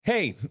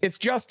Hey, it's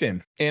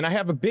Justin, and I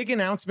have a big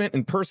announcement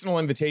and personal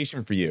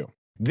invitation for you.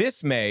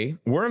 This May,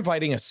 we're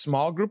inviting a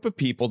small group of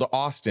people to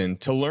Austin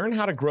to learn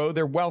how to grow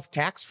their wealth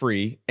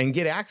tax-free and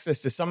get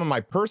access to some of my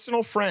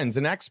personal friends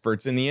and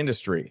experts in the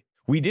industry.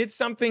 We did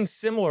something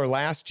similar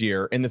last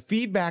year, and the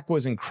feedback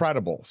was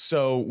incredible,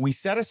 so we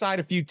set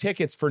aside a few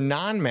tickets for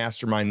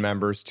non-mastermind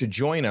members to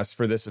join us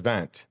for this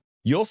event.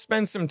 You'll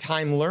spend some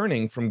time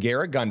learning from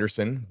Garrett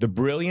Gunderson, the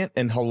brilliant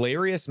and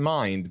hilarious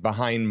mind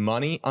behind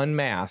Money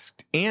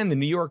Unmasked, and the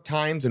New York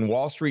Times and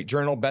Wall Street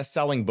Journal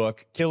best-selling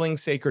book, Killing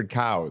Sacred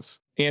Cows,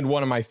 and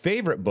one of my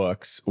favorite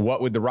books, What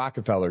Would the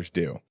Rockefellers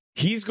Do?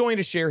 He's going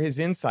to share his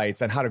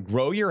insights on how to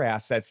grow your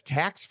assets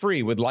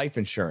tax-free with life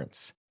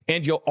insurance.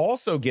 And you'll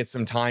also get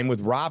some time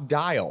with Rob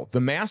Dial,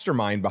 the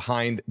mastermind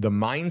behind the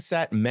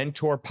Mindset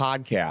Mentor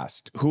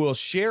podcast, who will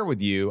share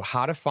with you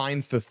how to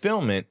find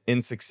fulfillment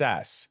in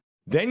success.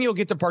 Then you'll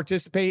get to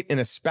participate in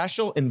a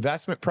special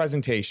investment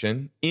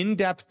presentation,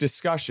 in-depth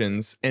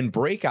discussions, and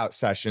breakout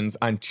sessions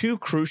on two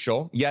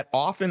crucial yet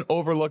often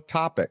overlooked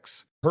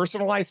topics: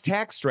 personalized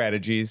tax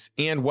strategies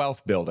and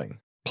wealth building.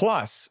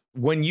 Plus,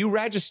 when you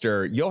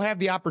register, you'll have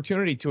the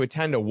opportunity to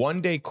attend a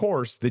one-day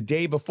course the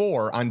day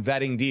before on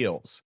vetting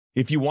deals.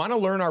 If you want to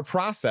learn our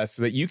process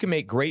so that you can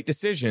make great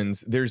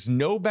decisions, there's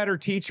no better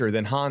teacher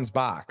than Hans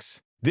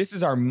Box. This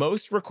is our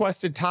most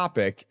requested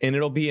topic, and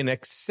it'll be an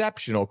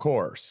exceptional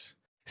course.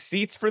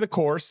 Seats for the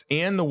course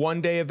and the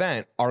one-day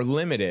event are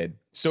limited,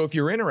 so if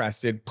you're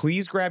interested,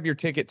 please grab your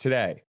ticket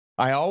today.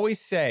 I always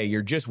say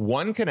you're just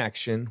one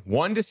connection,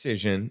 one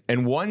decision,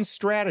 and one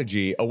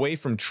strategy away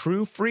from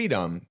true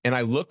freedom, and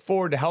I look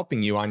forward to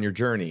helping you on your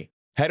journey.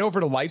 Head over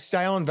to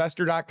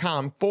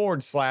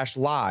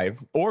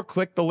lifestyleinvestor.com/live or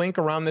click the link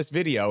around this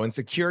video and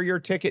secure your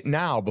ticket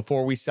now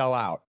before we sell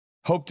out.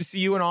 Hope to see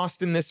you in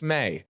Austin this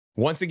May.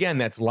 Once again,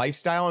 that's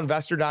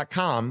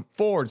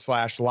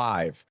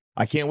lifestyleinvestor.com/live.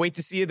 I can't wait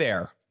to see you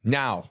there.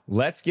 Now,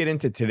 let's get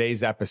into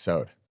today's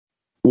episode.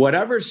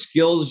 Whatever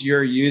skills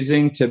you're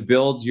using to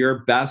build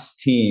your best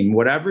team,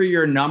 whatever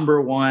your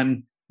number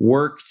one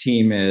work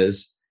team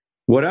is,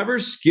 whatever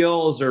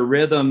skills or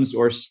rhythms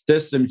or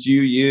systems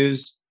you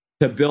use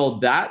to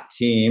build that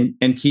team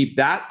and keep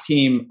that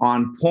team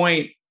on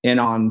point and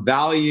on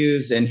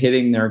values and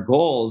hitting their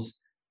goals,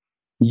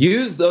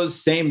 use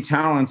those same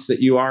talents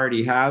that you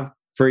already have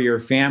for your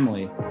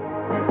family.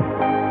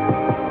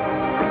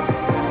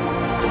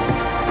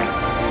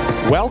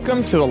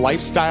 Welcome to the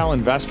Lifestyle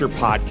Investor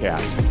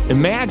Podcast.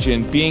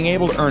 Imagine being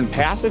able to earn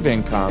passive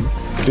income,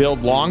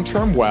 build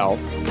long-term wealth,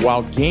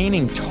 while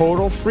gaining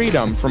total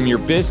freedom from your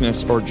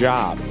business or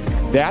job.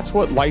 That's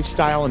what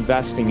lifestyle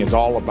investing is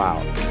all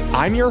about.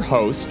 I'm your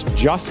host,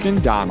 Justin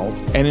Donald,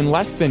 and in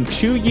less than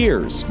 2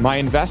 years, my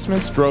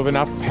investments drove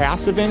enough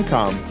passive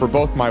income for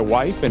both my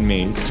wife and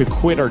me to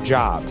quit our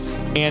jobs.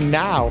 And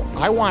now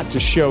I want to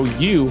show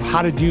you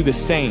how to do the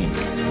same.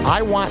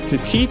 I want to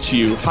teach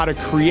you how to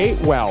create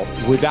wealth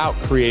without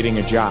creating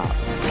a job.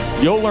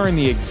 You'll learn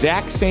the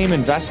exact same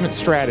investment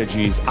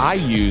strategies I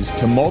use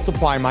to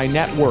multiply my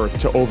net worth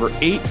to over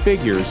 8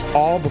 figures,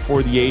 all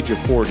before the age of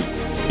 40.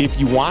 If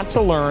you want to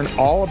learn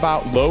all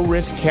about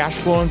low-risk cash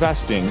flow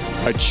investing,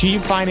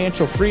 achieve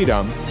financial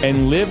freedom,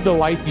 and live the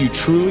life you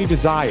truly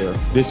desire,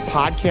 this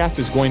podcast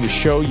is going to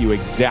show you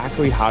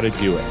exactly how to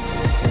do it.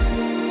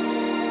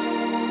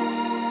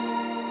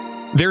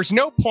 There's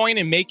no point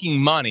in making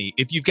money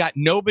if you've got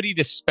nobody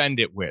to spend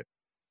it with.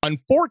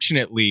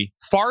 Unfortunately,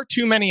 far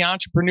too many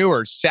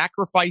entrepreneurs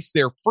sacrifice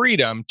their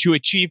freedom to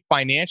achieve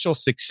financial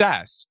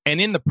success, and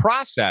in the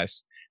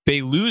process,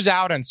 they lose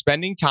out on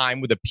spending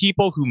time with the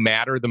people who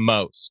matter the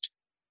most.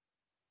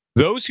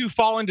 Those who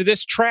fall into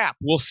this trap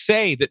will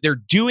say that they're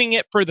doing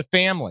it for the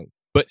family,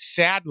 but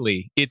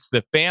sadly, it's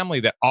the family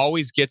that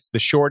always gets the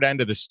short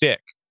end of the stick.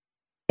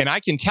 And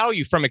I can tell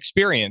you from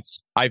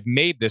experience, I've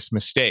made this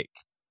mistake.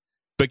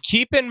 But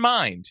keep in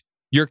mind,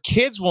 your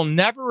kids will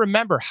never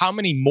remember how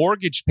many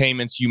mortgage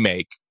payments you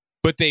make,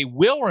 but they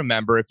will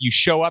remember if you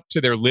show up to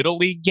their Little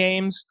League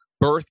games,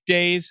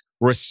 birthdays,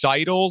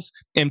 recitals,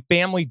 and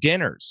family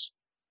dinners.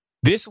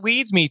 This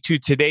leads me to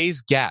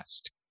today's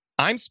guest.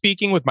 I'm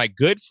speaking with my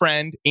good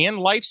friend and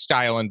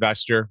lifestyle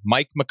investor,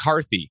 Mike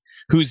McCarthy,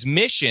 whose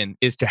mission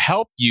is to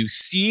help you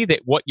see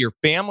that what your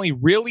family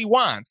really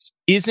wants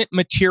isn't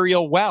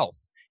material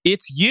wealth.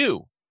 It's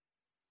you.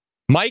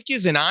 Mike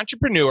is an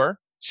entrepreneur,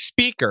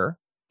 speaker,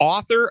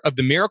 author of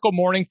The Miracle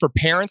Morning for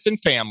Parents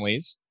and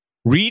Families,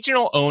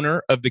 regional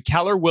owner of the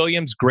Keller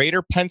Williams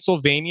Greater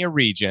Pennsylvania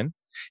region,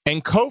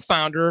 and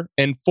co-founder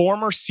and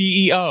former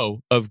CEO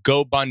of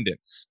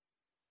GoBundance.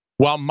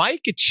 While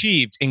Mike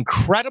achieved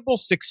incredible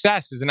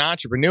success as an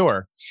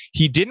entrepreneur,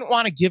 he didn't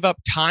want to give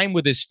up time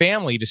with his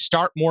family to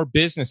start more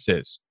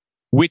businesses,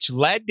 which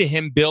led to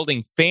him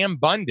building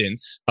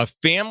FamBundance, a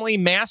family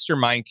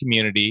mastermind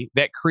community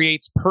that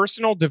creates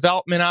personal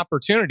development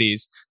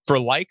opportunities for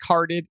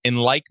like-hearted and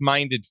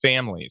like-minded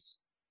families.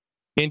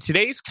 In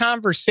today's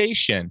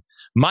conversation,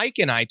 Mike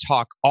and I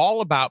talk all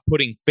about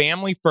putting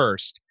family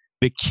first,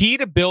 the key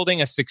to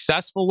building a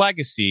successful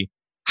legacy,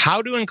 how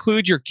to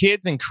include your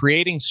kids in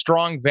creating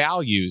strong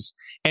values,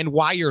 and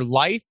why your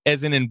life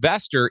as an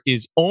investor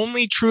is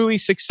only truly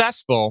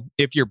successful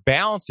if you're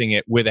balancing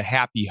it with a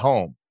happy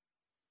home.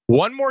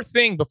 One more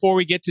thing before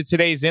we get to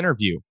today's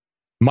interview.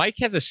 Mike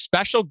has a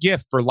special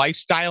gift for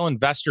Lifestyle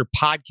Investor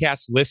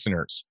podcast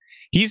listeners.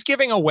 He's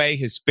giving away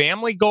his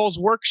Family Goals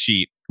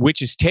Worksheet,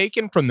 which is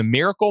taken from the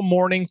Miracle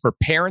Morning for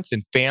Parents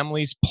and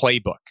Families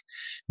playbook.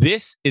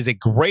 This is a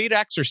great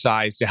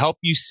exercise to help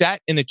you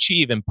set and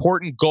achieve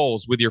important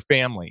goals with your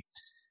family.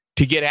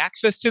 To get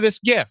access to this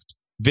gift,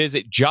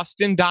 visit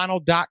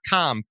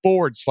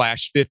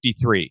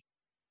justindonald.com/53.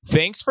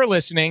 Thanks for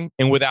listening,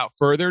 and without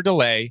further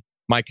delay,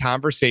 my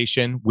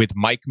conversation with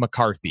Mike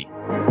McCarthy.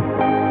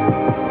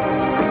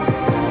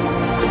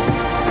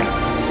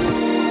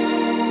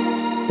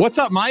 What's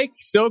up, Mike?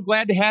 So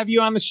glad to have you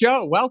on the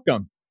show.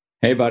 Welcome.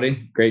 Hey,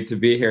 buddy. Great to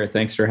be here.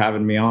 Thanks for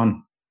having me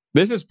on.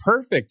 This is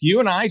perfect. You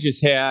and I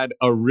just had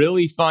a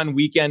really fun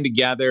weekend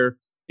together.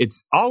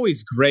 It's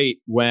always great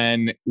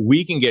when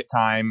we can get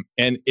time,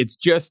 and it's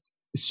just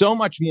so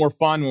much more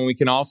fun when we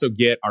can also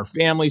get our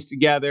families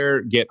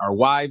together, get our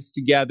wives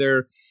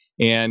together.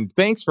 And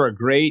thanks for a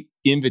great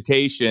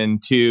invitation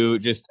to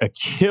just a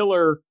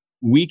killer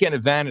weekend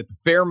event at the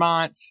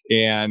Fairmont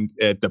and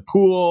at the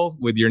pool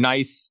with your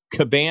nice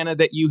cabana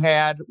that you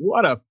had.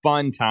 What a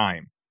fun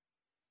time.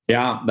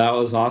 Yeah, that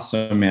was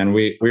awesome, man.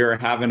 We were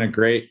having a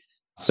great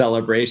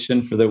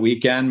celebration for the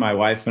weekend, my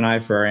wife and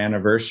I, for our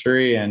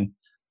anniversary. And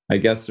I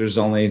guess there's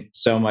only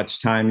so much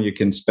time you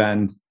can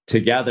spend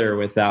together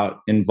without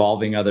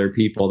involving other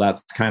people.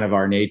 That's kind of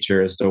our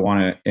nature, is to want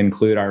to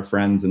include our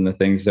friends in the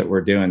things that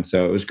we're doing.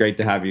 So it was great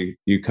to have you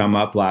come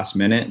up last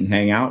minute and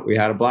hang out. We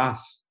had a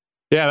blast.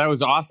 Yeah, that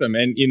was awesome.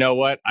 And you know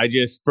what? I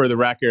just, for the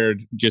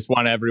record, just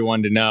want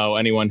everyone to know,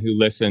 anyone who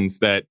listens,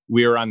 that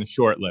we are on the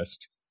short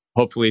list.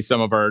 Hopefully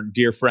some of our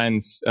dear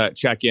friends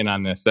check in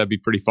on this. That'd be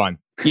pretty fun.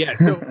 Yeah,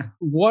 so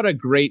what a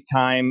great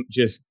time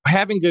just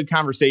having good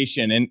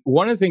conversation. And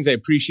one of the things I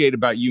appreciate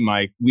about you,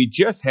 Mike, we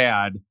just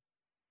had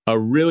a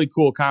really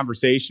cool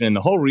conversation. And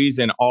the whole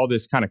reason all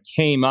this kind of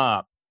came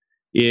up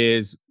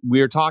is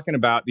we were talking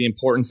about the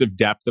importance of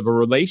depth of a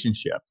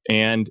relationship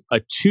and a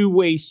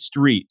two-way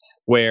street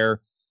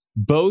where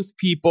both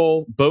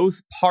people,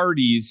 both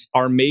parties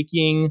are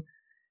making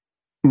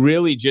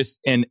really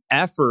just an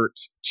effort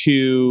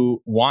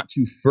to want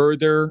to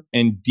further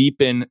and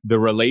deepen the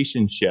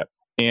relationship.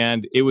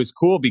 And it was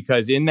cool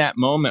because in that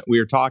moment, we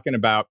were talking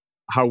about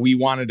how we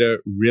wanted to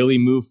really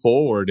move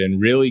forward and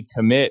really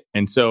commit.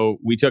 And so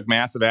we took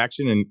massive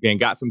action and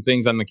got some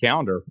things on the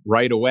calendar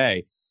right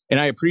away. And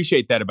I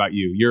appreciate that about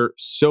you. You're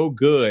so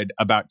good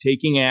about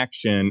taking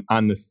action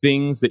on the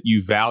things that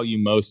you value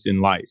most in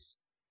life.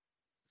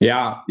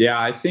 Yeah.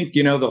 I think,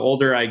 the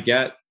older I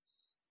get,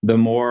 the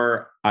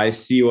more I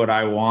see what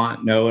I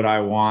want, know what I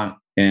want,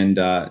 and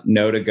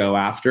know to go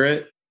after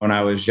it. When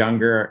I was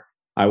younger,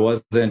 I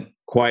wasn't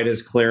quite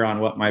as clear on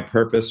what my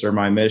purpose or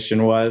my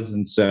mission was.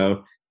 And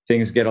so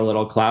things get a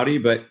little cloudy,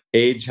 but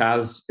age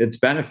has its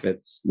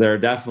benefits. There are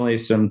definitely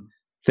some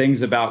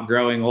things about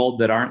growing old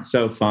that aren't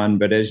so fun.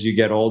 But as you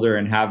get older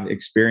and have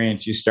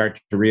experience, you start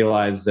to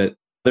realize that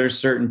there's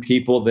certain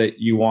people that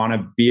you want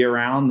to be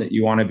around, that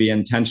you want to be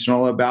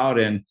intentional about.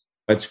 And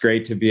it's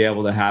great to be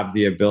able to have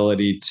the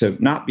ability to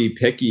not be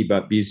picky,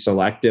 but be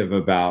selective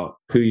about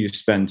who you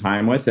spend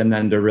time with, and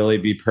then to really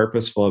be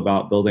purposeful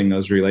about building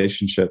those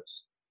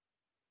relationships.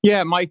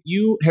 Yeah, Mike,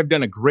 you have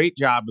done a great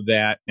job of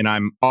that. And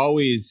I'm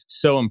always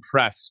so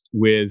impressed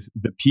with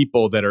the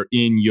people that are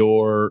in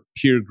your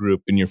peer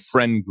group and your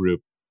friend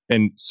group.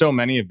 And so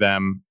many of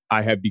them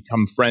I have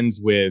become friends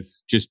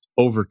with just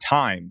over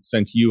time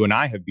since you and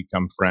I have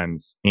become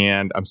friends.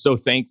 And I'm so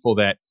thankful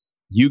that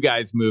you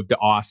guys moved to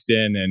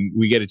Austin and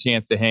we get a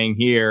chance to hang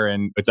here.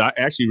 And it's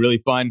actually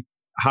really fun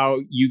how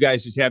you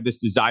guys just have this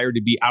desire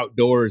to be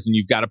outdoors, and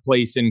you've got a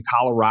place in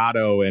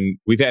Colorado, and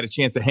we've had a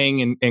chance to hang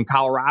in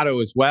Colorado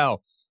as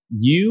well.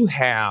 You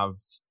have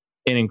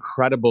an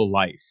incredible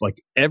life.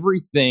 Like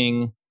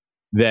everything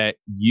that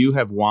you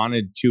have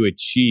wanted to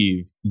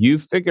achieve,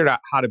 you've figured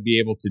out how to be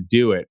able to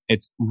do it.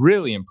 It's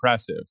really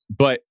impressive.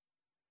 But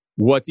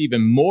what's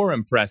even more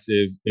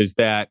impressive is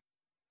that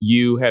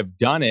you have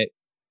done it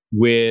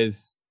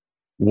with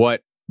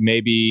what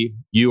maybe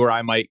you or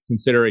I might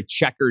consider a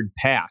checkered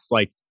past.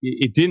 Like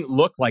it didn't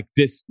look like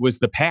this was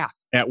the path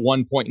at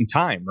one point in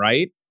time,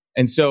 right?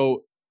 And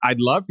so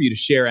I'd love for you to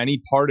share any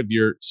part of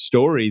your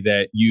story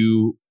that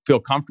you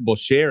feel comfortable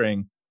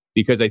sharing,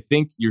 because I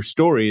think your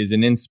story is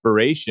an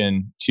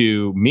inspiration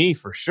to me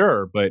for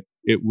sure, but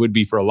it would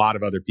be for a lot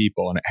of other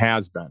people, and it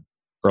has been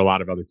for a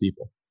lot of other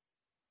people.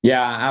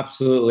 Yeah,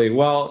 absolutely.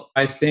 Well,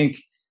 I think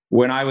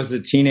when I was a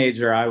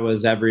teenager, I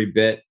was every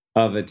bit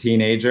of a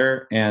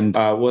teenager and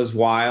was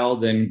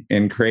wild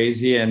and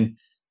crazy. And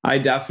I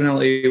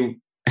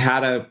definitely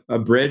had a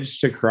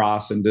bridge to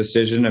cross and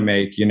decision to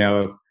make.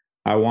 If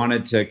I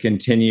wanted to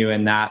continue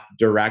in that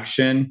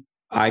direction,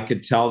 I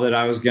could tell that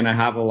I was going to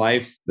have a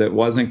life that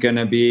wasn't going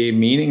to be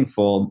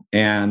meaningful.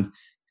 And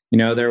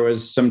There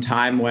was some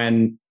time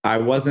when I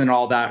wasn't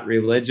all that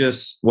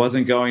religious,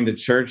 wasn't going to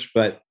church,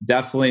 but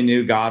definitely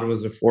knew God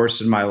was a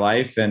force in my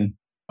life. And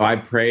I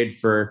prayed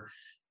for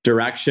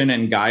direction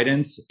and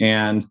guidance.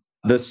 And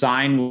the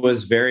sign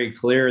was very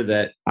clear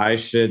that I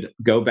should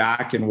go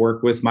back and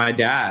work with my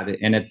dad.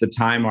 And at the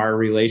time, our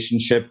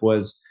relationship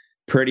was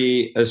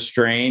pretty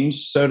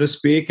estranged, so to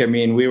speak. I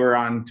mean, we were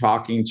on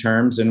talking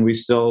terms and we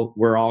still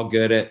were all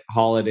good at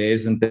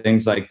holidays and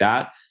things like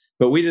that.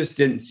 But we just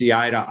didn't see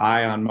eye to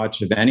eye on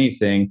much of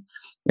anything.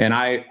 And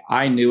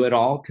I knew it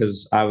all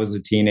because I was a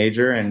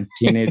teenager, and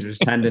teenagers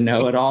tend to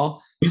know it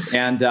all.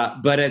 And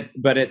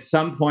but at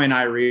some point,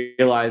 I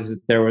realized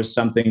that there was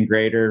something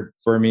greater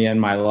for me in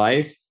my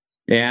life.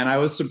 And I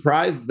was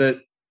surprised that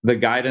the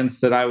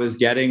guidance that I was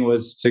getting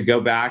was to go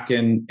back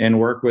and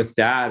work with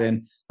dad.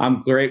 And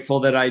I'm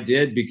grateful that I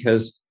did,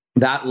 because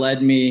that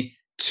led me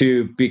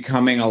to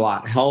becoming a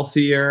lot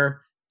healthier,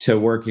 to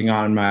working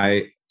on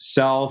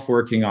myself,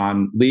 working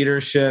on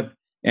leadership.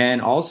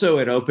 And also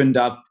it opened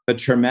up a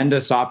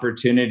tremendous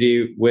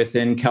opportunity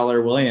within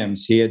Keller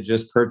Williams. He had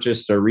just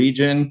purchased a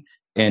region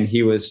and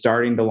he was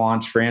starting to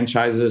launch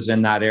franchises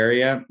in that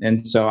area.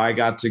 And so I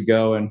got to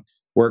go and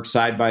work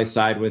side by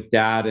side with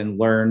dad and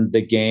learn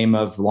the game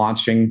of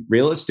launching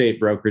real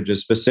estate brokerages,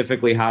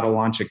 specifically how to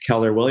launch a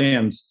Keller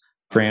Williams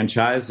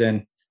franchise.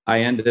 And I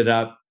ended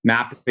up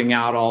mapping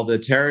out all the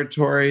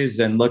territories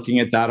and looking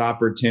at that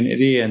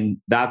opportunity. And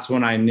that's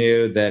when I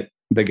knew that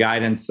the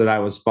guidance that I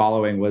was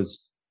following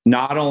was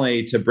not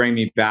only to bring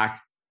me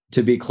back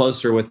to be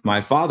closer with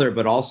my father,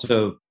 but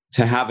also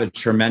to have a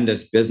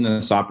tremendous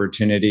business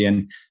opportunity.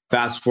 And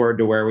fast forward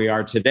to where we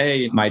are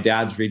today, my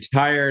dad's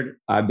retired.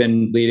 I've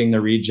been leading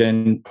the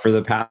region for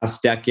the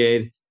past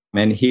decade,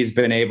 and he's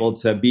been able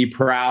to be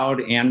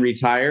proud and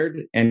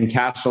retired and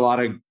cash a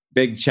lot of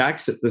big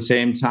checks at the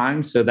same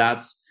time. So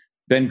that's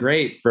been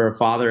great for a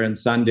father and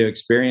son to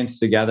experience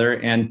together.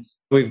 And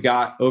we've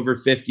got over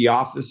 50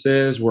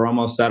 offices. We're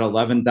almost at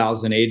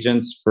 11,000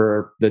 agents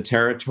for the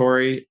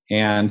territory.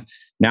 And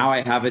now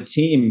I have a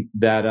team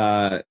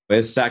that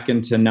is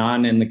second to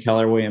none in the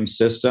Keller Williams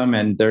system.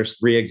 And there's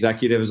 3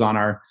 executives on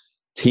our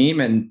team,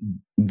 and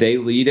they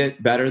lead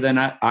it better than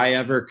I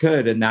ever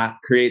could. And that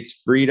creates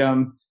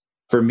freedom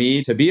for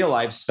me to be a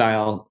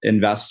lifestyle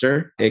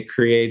investor. It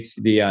creates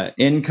the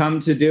income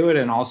to do it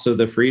and also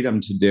the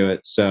freedom to do it.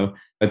 So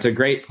it's a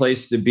great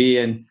place to be.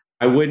 And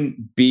I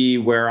wouldn't be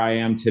where I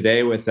am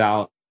today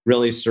without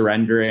really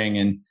surrendering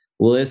and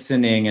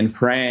listening and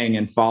praying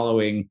and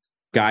following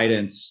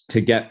guidance to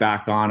get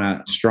back on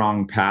a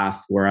strong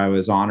path where I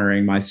was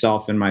honoring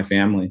myself and my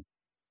family.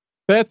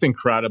 That's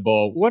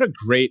incredible. What a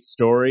great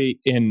story.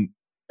 And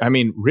I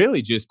mean,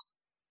 really just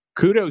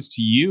kudos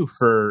to you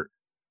for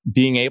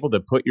being able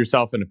to put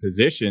yourself in a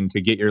position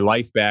to get your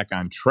life back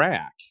on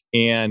track.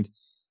 And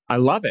I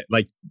love it.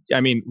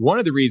 One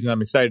of the reasons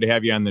I'm excited to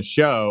have you on the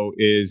show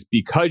is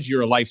because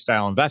you're a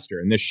lifestyle investor.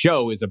 And this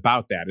show is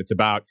about that. It's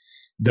about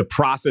the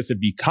process of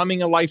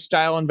becoming a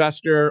lifestyle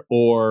investor,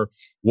 or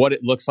what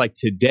it looks like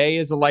today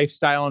as a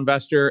lifestyle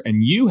investor.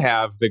 And you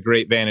have the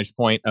great vantage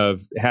point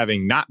of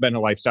having not been a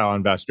lifestyle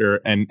investor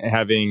and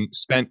having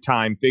spent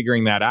time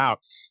figuring that out.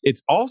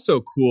 It's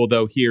also cool,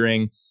 though,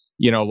 hearing,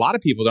 a lot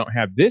of people don't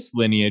have this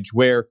lineage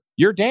where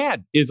your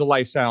dad is a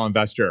lifestyle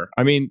investor.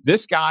 I mean,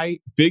 this guy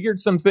figured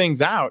some things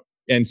out,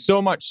 and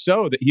so much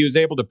so that he was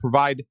able to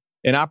provide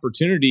an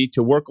opportunity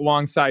to work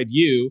alongside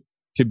you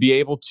to be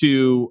able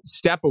to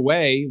step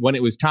away when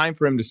it was time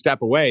for him to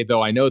step away,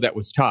 though I know that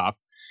was tough.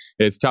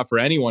 It's tough for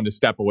anyone to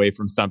step away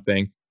from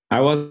something.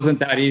 I wasn't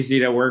that easy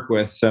to work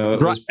with, so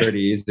it was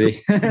pretty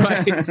easy.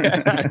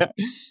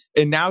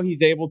 And now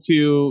he's able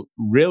to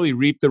really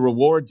reap the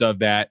rewards of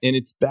that. And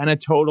it's been a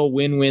total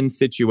win-win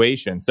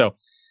situation. So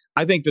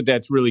I think that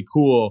that's really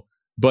cool.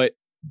 But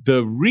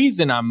the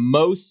reason I'm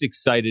most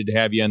excited to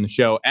have you on the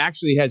show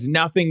actually has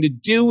nothing to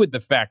do with the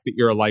fact that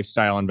you're a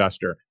lifestyle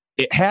investor.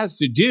 It has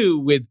to do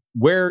with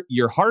where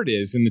your heart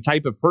is and the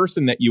type of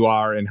person that you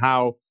are, and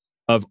how,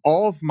 of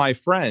all of my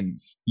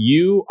friends,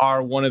 you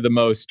are one of the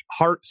most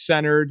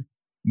heart-centered,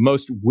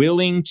 most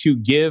willing to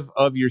give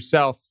of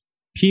yourself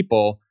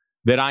people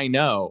that I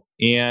know.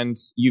 And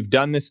you've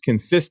done this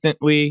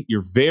consistently.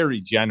 You're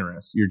very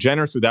generous. You're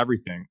generous with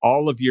everything.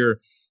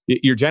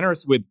 You're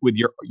generous with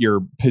your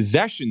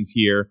possessions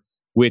here,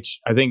 which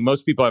I think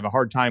most people have a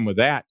hard time with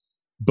that.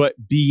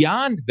 But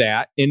beyond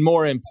that, and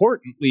more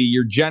importantly,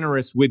 you're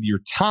generous with your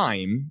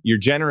time. You're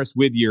generous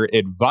with your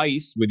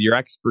advice, with your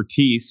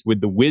expertise,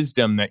 with the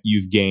wisdom that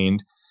you've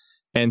gained.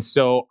 And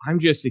so I'm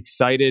just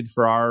excited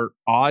for our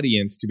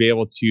audience to be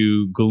able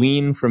to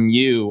glean from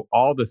you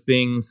all the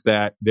things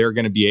that they're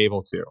going to be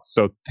able to.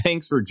 So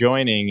thanks for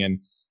joining. And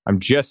I'm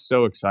just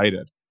so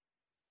excited.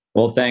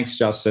 Well, thanks,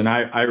 Justin.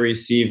 I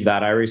received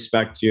that. I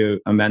respect you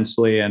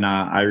immensely, and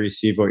I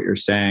receive what you're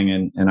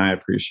saying, and I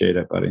appreciate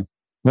it, buddy.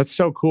 That's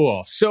so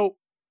cool. So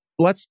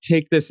let's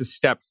take this a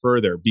step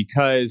further,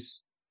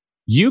 because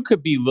you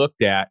could be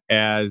looked at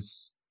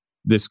as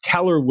this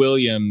Keller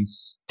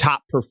Williams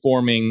top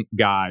performing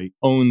guy,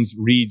 owns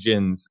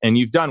regions, and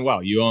you've done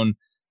well. You own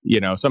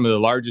some of the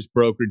largest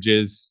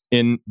brokerages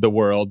in the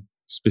world.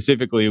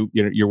 Specifically,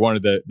 you're one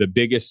of the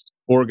biggest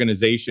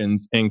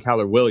organizations in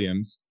Keller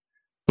Williams.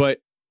 But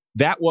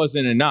that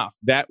wasn't enough.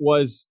 That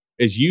was,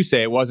 as you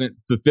say, it wasn't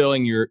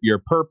fulfilling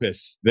your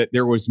purpose, that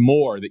there was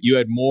more, that you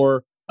had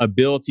more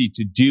ability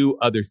to do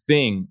other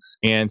things.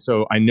 And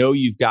so I know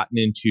you've gotten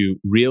into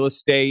real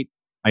estate.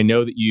 I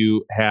know that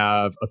you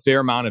have a fair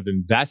amount of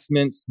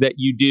investments that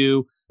you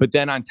do. But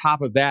then on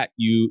top of that,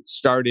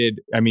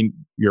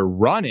 you're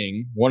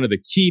running one of the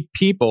key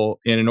people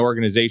in an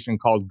organization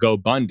called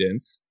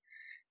GoBundance.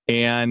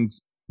 And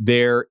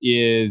there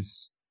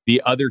is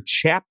the other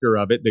chapter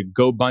of it, the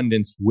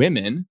GoBundance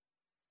Women.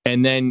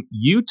 And then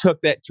you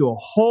took that to a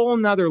whole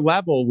nother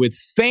level with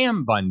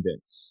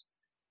FamBundance.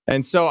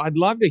 And so I'd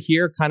love to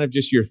hear kind of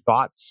just your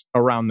thoughts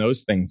around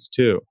those things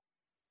too.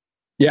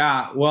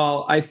 Yeah,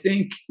 well, I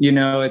think,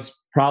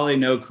 it's probably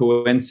no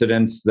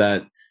coincidence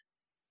that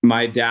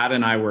my dad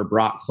and I were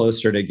brought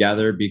closer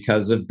together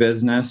because of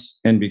business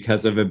and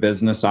because of a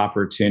business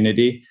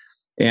opportunity.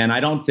 And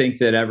I don't think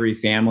that every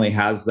family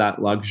has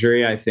that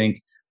luxury. I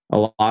think a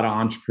lot of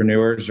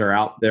entrepreneurs are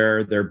out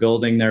there, they're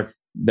building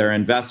their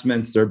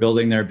investments, they're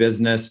building their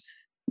business,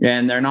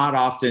 and they're not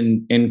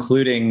often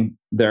including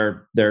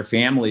their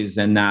families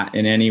in that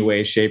in any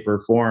way, shape,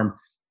 or form.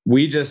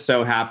 We just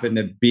so happen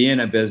to be in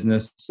a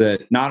business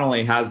that not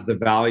only has the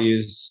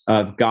values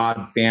of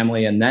God,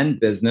 family, and then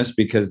business,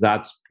 because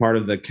that's part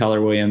of the Keller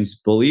Williams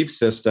belief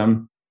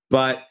system,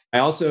 but I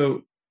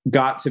also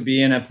got to be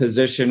in a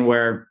position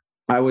where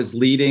I was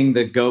leading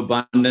the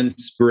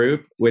GoBundance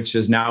group, which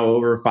is now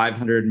over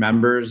 500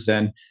 members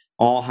and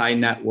all high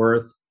net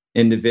worth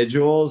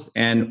individuals.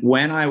 And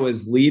when I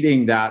was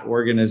leading that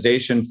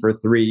organization for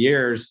 3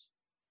 years,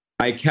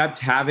 I kept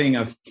having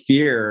a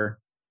fear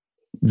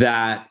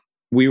that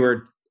we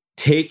were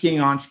taking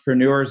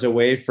entrepreneurs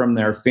away from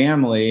their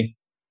family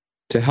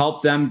to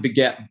help them to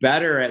get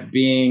better at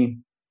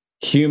being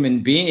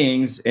human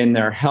beings in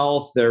their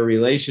health, their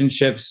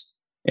relationships,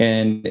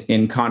 and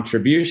in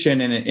contribution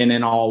and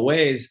in all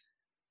ways.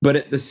 But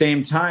at the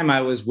same time,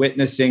 I was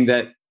witnessing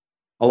that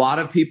a lot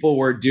of people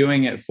were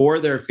doing it for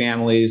their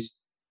families,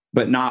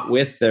 but not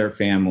with their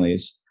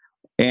families.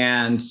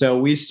 And so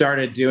we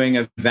started doing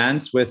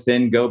events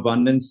within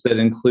GoBundance that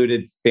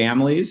included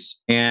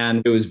families,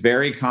 and it was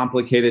very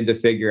complicated to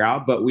figure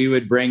out, but we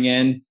would bring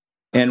in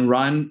and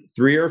run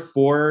 3 or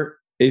 4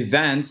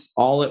 events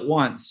all at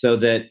once so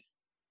that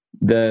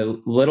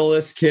the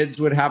littlest kids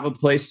would have a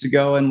place to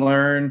go and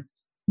learn.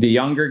 The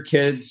younger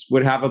kids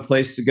would have a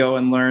place to go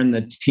and learn.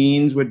 The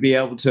teens would be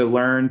able to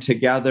learn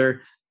together.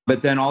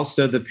 But then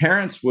also the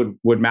parents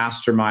would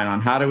mastermind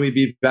on how do we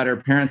be better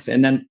parents.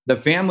 And then the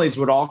families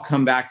would all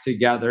come back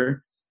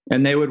together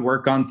and they would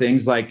work on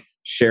things like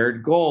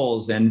shared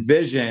goals and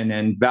vision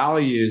and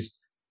values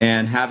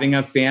and having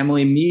a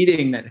family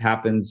meeting that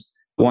happens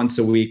once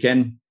a week.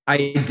 And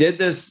I did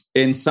this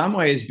in some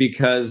ways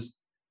because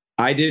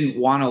I didn't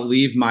want to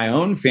leave my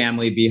own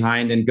family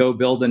behind and go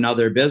build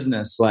another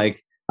business.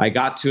 Like, I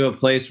got to a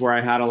place where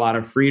I had a lot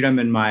of freedom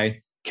in my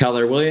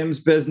Keller Williams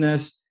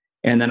business.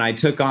 And then I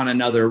took on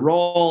another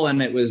role,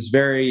 and it was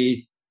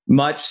very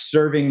much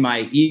serving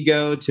my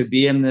ego to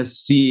be in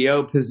this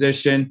CEO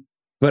position.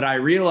 But I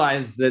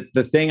realized that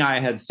the thing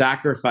I had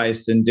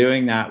sacrificed in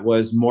doing that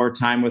was more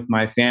time with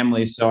my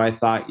family. So I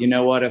thought, you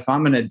know what, if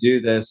I'm going to do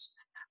this,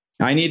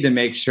 I need to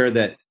make sure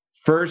that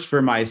first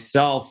for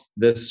myself,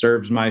 this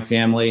serves my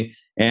family.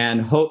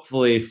 And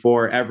hopefully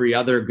for every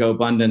other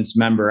GoBundance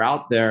member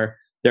out there,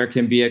 there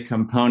can be a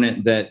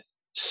component that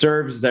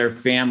serves their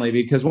family,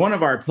 because one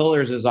of our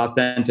pillars is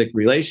authentic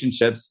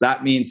relationships.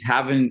 That means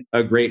having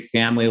a great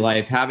family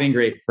life, having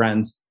great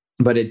friends,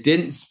 but it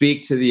didn't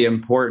speak to the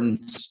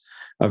importance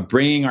of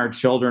bringing our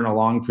children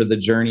along for the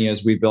journey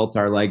as we built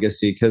our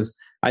legacy. Because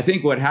I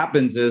think what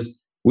happens is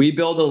we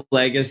build a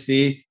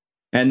legacy,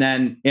 and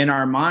then in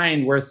our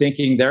mind, we're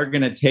thinking they're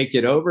going to take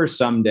it over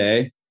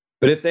someday.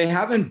 But if they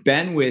haven't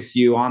been with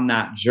you on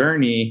that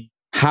journey,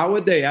 how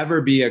would they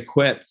ever be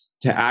equipped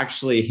to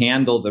actually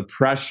handle the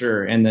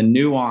pressure and the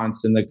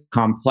nuance and the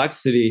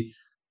complexity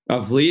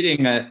of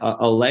leading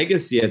a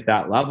legacy at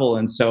that level?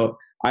 And so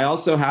I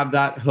also have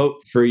that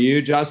hope for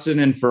you, Justin,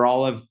 and for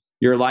all of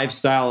your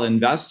lifestyle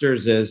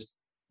investors, is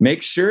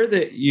make sure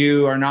that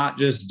you are not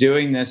just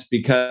doing this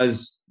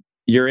because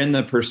you're in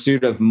the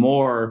pursuit of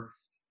more.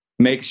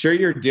 Make sure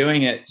you're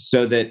doing it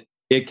so that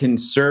it can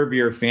serve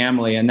your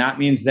family. And that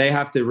means they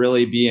have to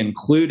really be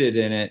included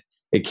in it.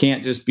 It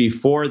can't just be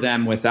for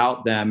them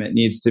without them. It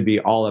needs to be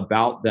all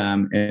about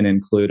them and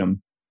include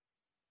them.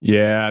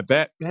 Yeah,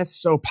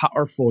 that's so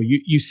powerful.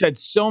 You said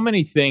so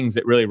many things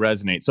that really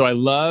resonate. So I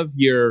love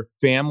your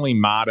family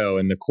motto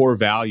and the core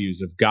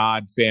values of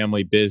God,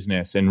 family,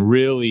 business, and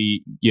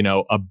really,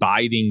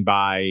 abiding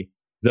by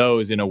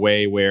those in a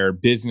way where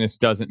business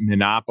doesn't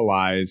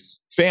monopolize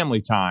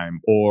family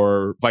time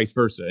or vice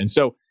versa. And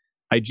so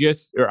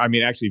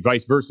actually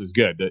vice versa is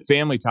good. The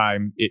family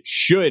time, it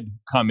should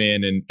come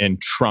in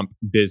and trump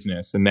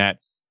business, and that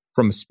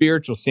from a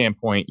spiritual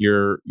standpoint,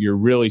 you're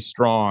really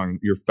strong.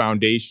 Your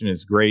foundation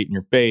is great in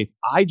your faith.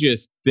 I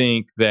just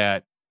think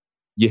that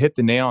you hit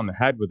the nail on the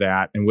head with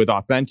that, and with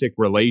authentic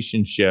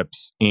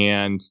relationships.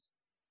 And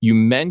you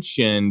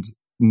mentioned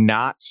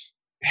not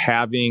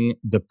having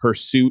the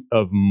pursuit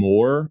of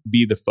more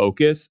be the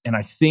focus. And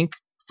I think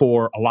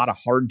for a lot of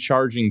hard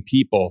charging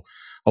people,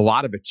 a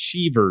lot of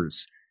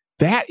achievers,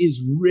 that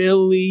is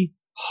really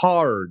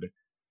hard,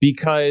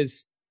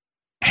 because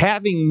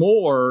having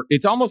more,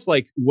 it's almost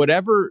like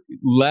whatever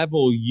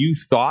level you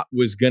thought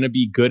was going to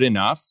be good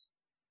enough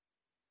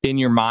in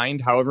your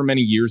mind, however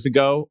many years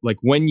ago, like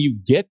when you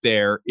get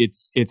there,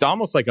 it's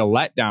almost like a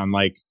letdown.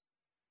 Like,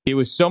 it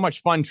was so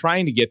much fun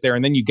trying to get there,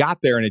 and then you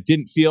got there and it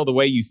didn't feel the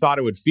way you thought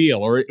it would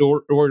feel, or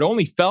it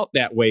only felt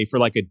that way for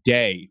like a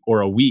day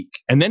or a week,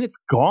 and then it's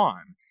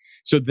gone.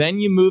 So then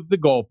you move the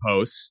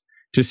goalposts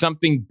to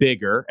something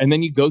bigger, and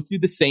then you go through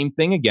the same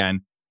thing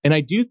again. And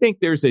I do think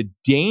there's a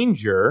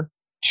danger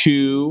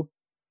to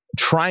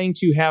trying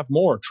to have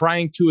more,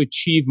 trying to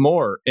achieve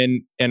more.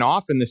 And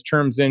often this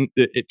turns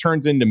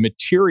into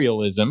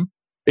materialism.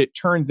 It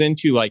turns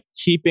into like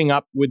keeping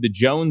up with the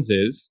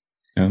Joneses.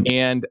 Yeah.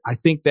 And I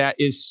think that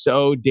is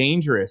so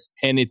dangerous.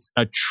 And it's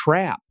a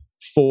trap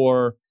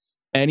for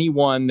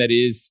anyone that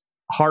is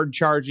hard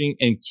charging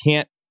and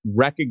can't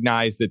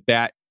recognize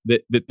that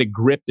the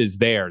grip is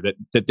there,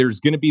 that there's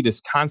going to be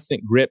this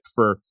constant grip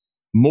for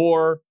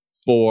more,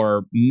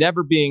 for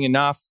never being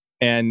enough.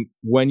 And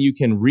when you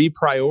can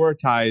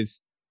reprioritize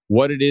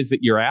what it is that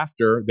you're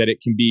after, that it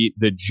can be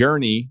the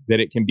journey, that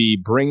it can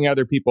be bringing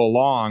other people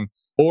along,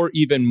 or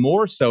even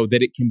more so,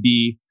 that it can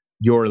be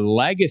your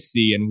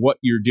legacy and what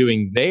you're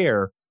doing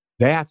there,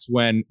 that's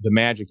when the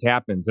magic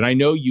happens. And I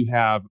know you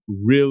have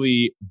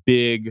really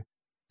big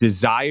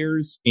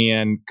desires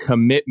and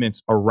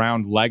commitments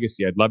around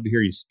legacy. I'd love to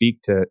hear you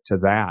speak to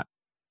that.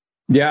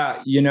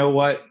 Yeah. You know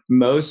what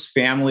most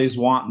families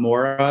want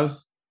more of?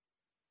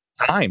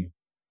 Time.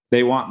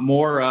 They want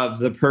more of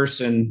the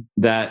person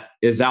that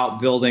is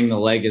out building the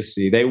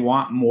legacy. They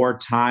want more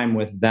time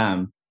with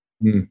them.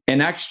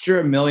 An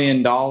extra $1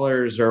 million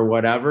or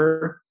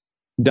whatever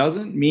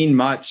doesn't mean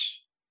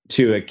much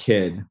to a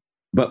kid,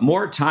 but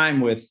more time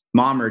with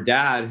mom or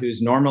dad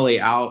who's normally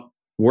out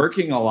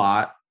working a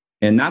lot.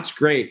 And that's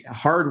great.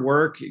 Hard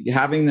work,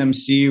 having them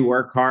see you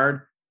work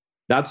hard,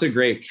 that's a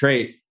great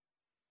trait.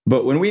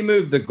 But when we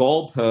move the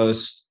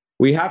goalpost,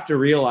 we have to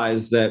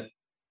realize that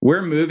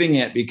we're moving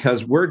it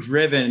because we're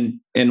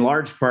driven in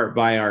large part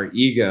by our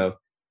ego,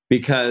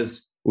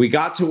 because we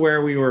got to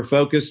where we were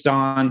focused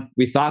on.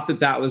 We thought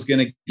that was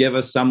going to give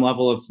us some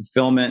level of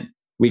fulfillment.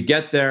 We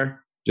get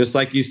there, just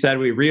like you said,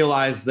 we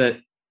realize that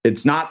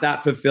it's not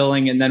that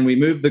fulfilling. And then we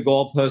move the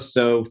goalpost.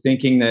 So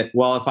thinking that,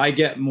 well, if I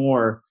get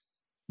more,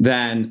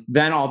 then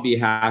I'll be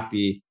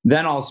happy.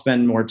 Then I'll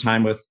spend more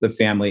time with the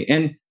family.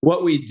 And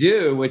what we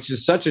do, which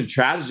is such a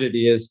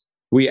tragedy, is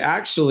we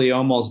actually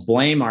almost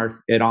blame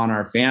it on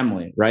our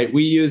family, right?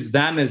 We use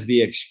them as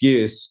the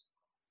excuse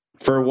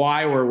for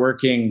why we're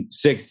working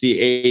 60,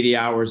 80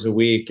 hours a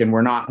week and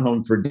we're not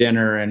home for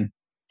dinner and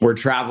we're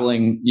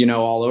traveling,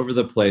 all over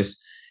the place.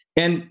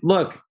 And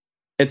look,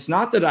 it's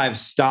not that I've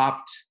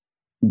stopped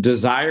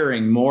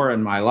desiring more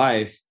in my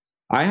life.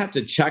 I have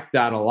to check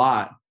that a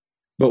lot.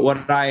 But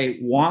what I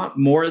want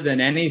more than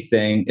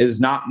anything is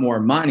not more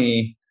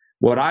money.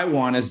 What I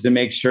want is to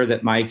make sure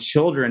that my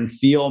children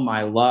feel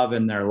my love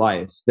in their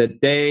life,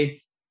 that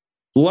they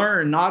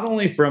learn not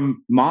only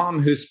from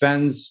mom who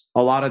spends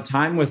a lot of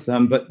time with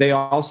them, but they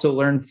also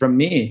learn from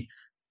me.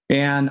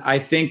 And I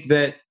think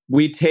that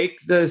we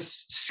take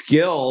this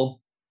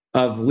skill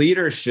of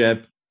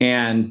leadership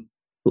and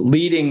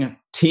leading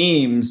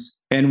teams,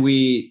 and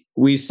we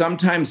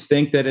sometimes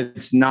think that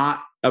it's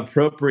not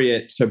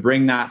appropriate to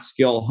bring that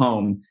skill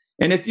home.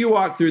 And if you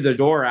walk through the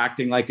door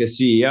acting like a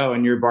CEO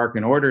and you're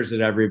barking orders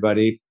at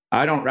everybody,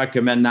 I don't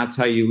recommend that's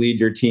how you lead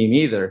your team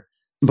either.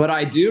 But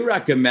I do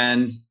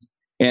recommend,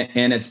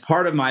 and it's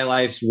part of my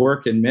life's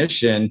work and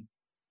mission,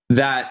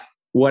 that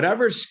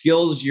whatever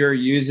skills you're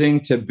using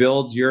to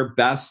build your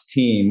best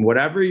team,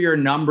 whatever your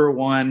number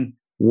one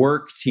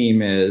work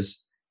team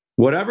is,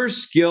 whatever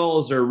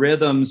skills or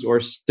rhythms or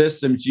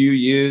systems you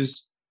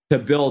use to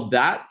build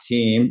that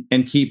team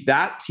and keep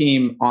that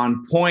team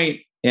on point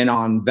and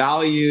on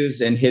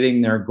values and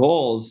hitting their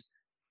goals,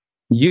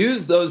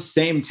 use those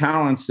same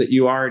talents that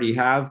you already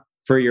have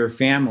for your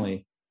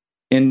family.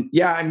 And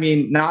yeah, I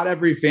mean, not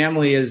every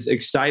family is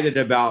excited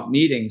about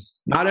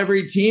meetings. Not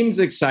every team's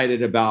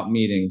excited about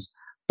meetings,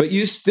 but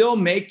you still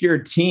make your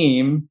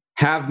team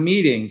have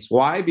meetings.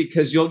 Why?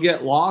 Because you'll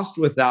get lost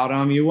without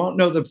them. You won't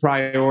know the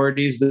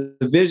priorities. The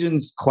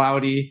vision's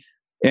cloudy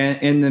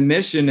and the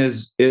mission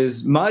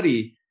is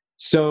muddy.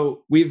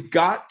 So we've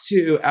got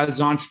to,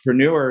 as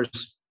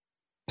entrepreneurs,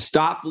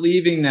 stop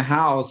leaving the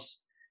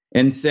house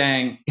and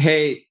saying,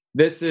 hey,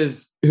 this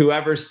is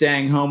whoever's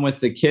staying home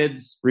with the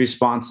kids'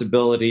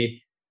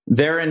 responsibility.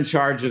 They're in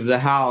charge of the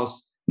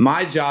house.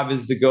 My job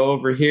is to go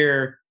over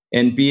here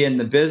and be in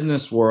the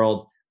business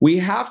world. We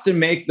have to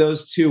make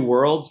those two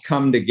worlds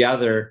come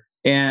together.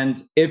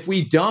 And if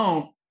we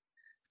don't,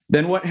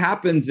 then what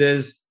happens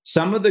is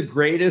some of the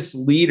greatest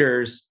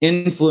leaders,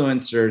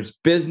 influencers,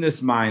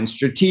 business minds,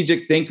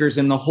 strategic thinkers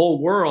in the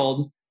whole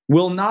world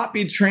will not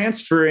be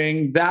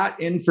transferring that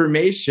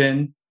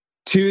information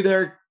to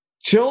their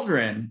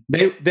children.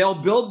 They'll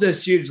build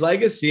this huge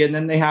legacy, and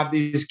then they have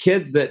these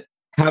kids that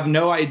have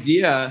no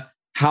idea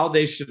how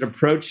they should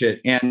approach it.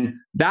 And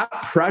that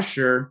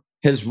pressure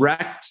has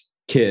wrecked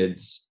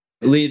kids.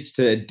 It leads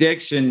to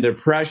addiction,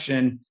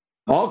 depression,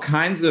 all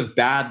kinds of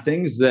bad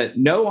things that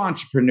no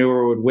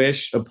entrepreneur would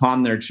wish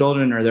upon their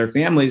children or their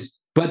families,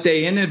 but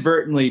they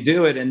inadvertently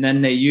do it. And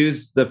then they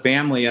use the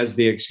family as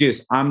the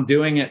excuse. I'm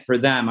doing it for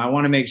them. I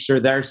want to make sure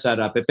they're set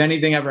up. If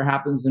anything ever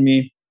happens to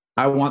me,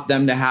 I want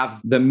them to have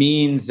the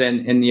means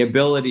and the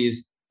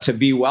abilities to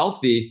be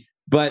wealthy.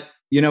 But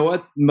you know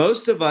what?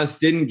 Most of us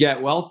didn't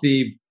get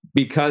wealthy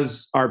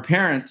because our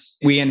parents,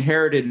 we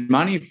inherited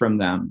money from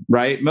them,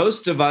 right?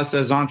 Most of us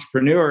as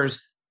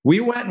entrepreneurs, we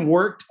went and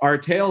worked our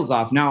tails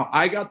off. Now,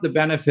 I got the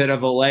benefit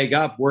of a leg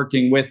up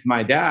working with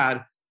my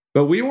dad,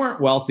 but we weren't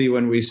wealthy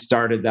when we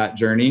started that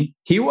journey.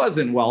 He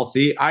wasn't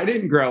wealthy. I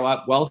didn't grow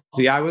up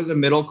wealthy. I was a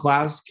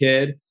middle-class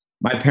kid.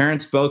 My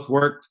parents both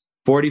worked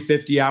 40,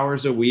 50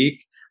 hours a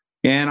week,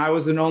 and I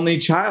was an only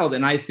child.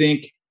 And I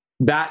think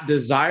that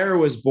desire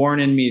was born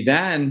in me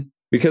then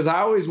because I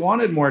always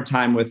wanted more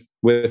time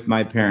with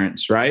my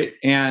parents, right?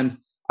 And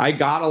I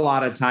got a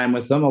lot of time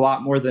with them, a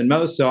lot more than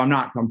most, so I'm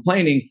not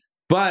complaining.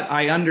 But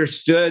I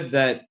understood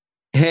that,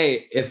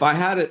 hey, if I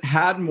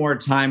had more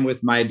time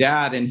with my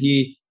dad and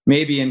he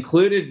maybe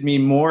included me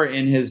more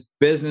in his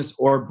business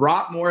or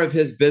brought more of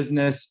his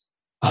business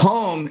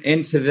home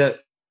into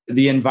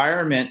the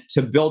environment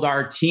to build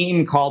our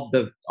team called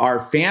our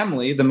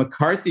family, the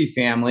McCarthy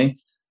family,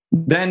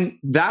 then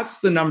that's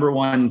the number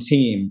one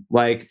team,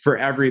 like for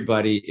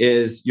everybody,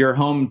 is your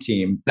home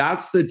team.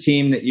 That's the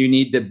team that you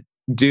need to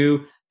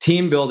do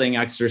team building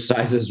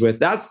exercises with.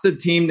 That's the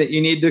team that you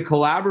need to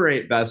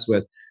collaborate best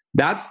with.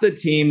 That's the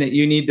team that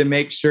you need to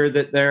make sure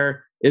that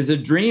there is a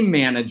dream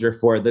manager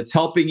for that's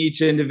helping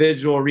each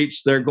individual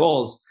reach their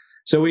goals.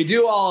 So we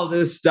do all of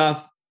this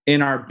stuff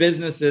in our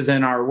businesses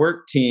and our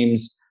work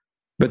teams,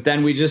 but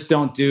then we just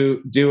don't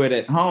do it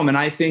at home. And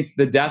I think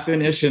the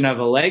definition of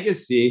a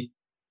legacy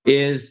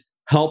is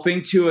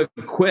helping to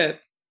equip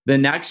the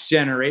next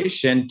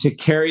generation to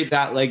carry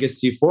that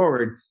legacy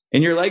forward.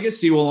 And your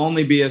legacy will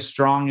only be as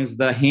strong as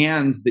the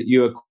hands that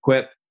you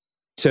equip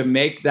to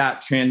make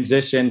that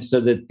transition so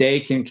that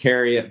they can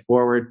carry it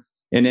forward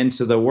and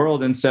into the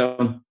world. And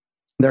so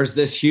there's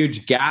this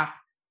huge gap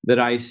that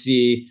I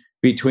see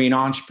between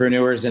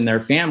entrepreneurs and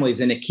their families,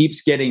 and it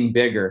keeps getting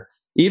bigger.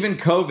 Even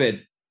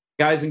COVID,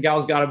 guys and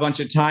gals got a bunch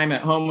of time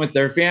at home with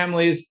their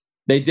families.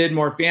 They did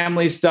more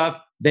family stuff.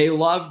 They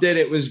loved it.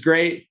 It was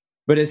great.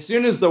 But as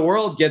soon as the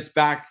world gets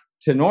back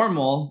to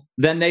normal,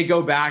 then they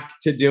go back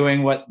to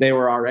doing what they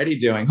were already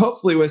doing,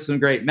 hopefully with some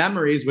great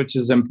memories, which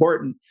is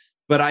important.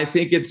 But I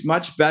think it's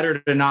much better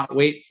to not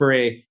wait for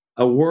a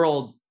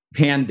world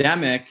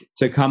pandemic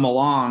to come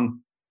along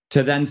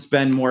to then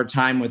spend more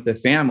time with the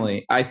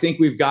family. I think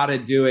we've got to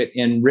do it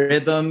in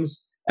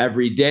rhythms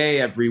every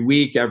day, every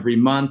week, every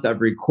month,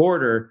 every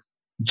quarter,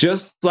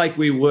 just like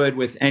we would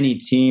with any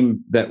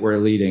team that we're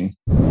leading.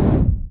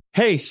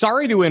 Hey,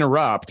 sorry to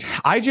interrupt.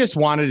 I just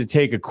wanted to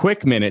take a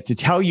quick minute to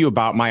tell you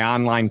about my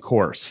online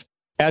course.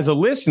 As a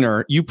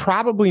listener, you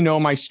probably know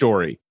my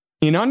story.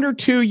 In under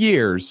 2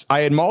 years, I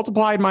had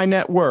multiplied my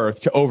net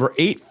worth to over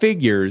 8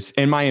 figures,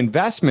 and my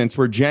investments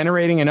were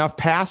generating enough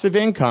passive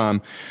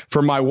income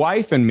for my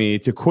wife and me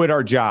to quit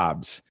our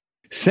jobs.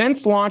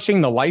 Since launching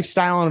the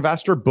Lifestyle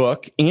Investor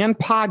book and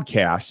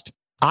podcast,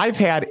 I've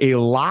had a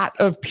lot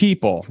of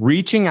people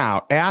reaching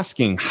out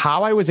asking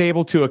how I was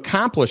able to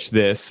accomplish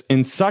this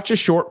in such a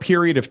short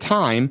period of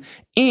time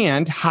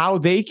and how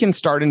they can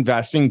start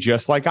investing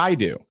just like I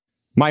do.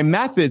 My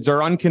methods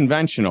are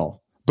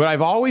unconventional, but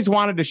I've always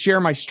wanted to share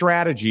my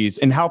strategies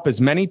and help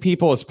as many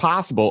people as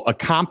possible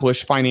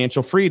accomplish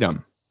financial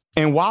freedom.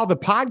 And while the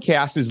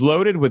podcast is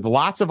loaded with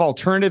lots of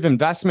alternative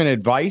investment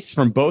advice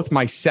from both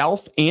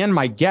myself and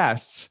my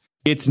guests,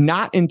 it's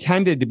not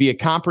intended to be a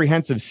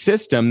comprehensive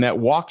system that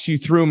walks you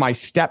through my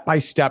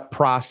step-by-step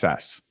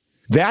process.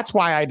 That's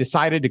why I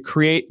decided to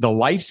create the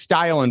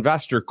Lifestyle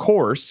Investor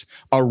course,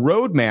 a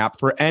roadmap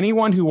for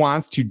anyone who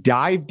wants to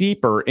dive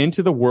deeper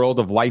into the world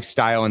of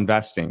lifestyle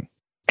investing.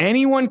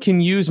 Anyone can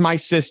use my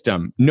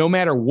system, no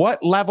matter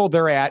what level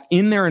they're at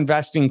in their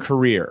investing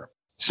career.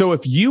 So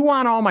if you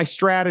want all my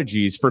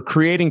strategies for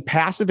creating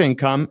passive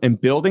income and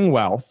building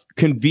wealth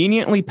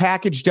conveniently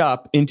packaged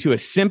up into a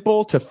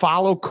simple to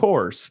follow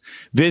course,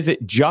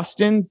 visit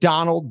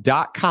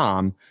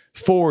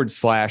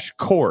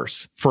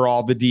justindonald.com/course for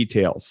all the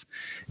details.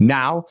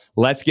 Now,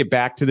 let's get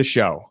back to the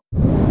show.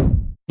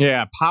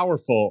 Yeah,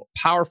 powerful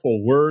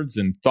words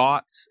and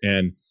thoughts,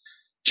 and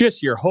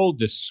just your whole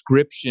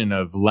description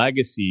of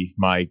legacy,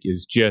 Mike,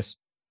 is just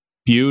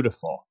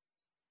beautiful.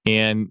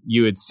 And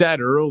you had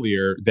said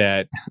earlier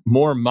that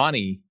more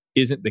money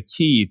isn't the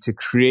key to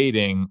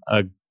creating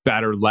a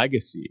better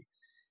legacy.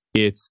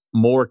 It's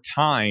more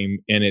time,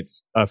 and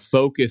it's a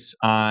focus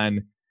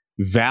on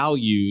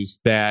values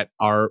that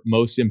are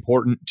most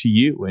important to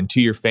you and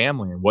to your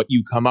family and what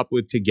you come up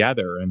with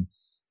together and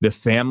the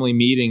family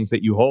meetings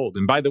that you hold.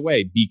 And by the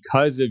way,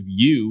 because of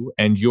you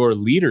and your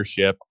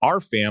leadership,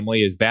 our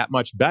family is that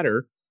much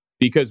better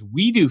because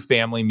we do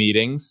family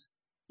meetings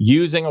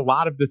using a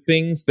lot of the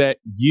things that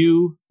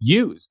you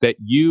use, that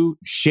you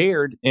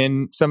shared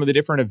in some of the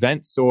different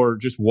events or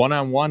just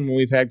one-on-one when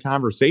we've had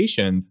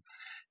conversations.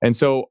 And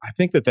so I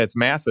think that that's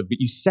massive. But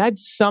you said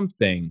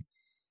something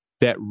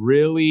that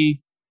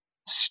really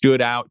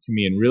stood out to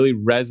me and really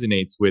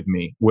resonates with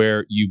me,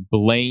 where you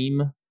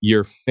blame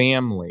your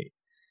family.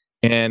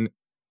 And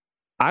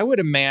I would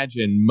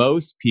imagine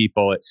most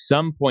people at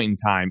some point in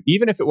time,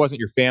 even if it wasn't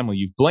your family,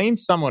 you've blamed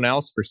someone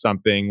else for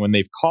something when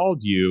they've called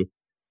you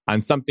on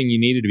something you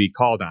needed to be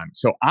called on.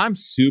 So I'm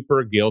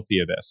super guilty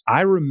of this.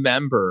 I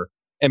remember,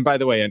 and by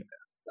the way,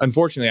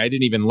 unfortunately, I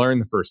didn't even learn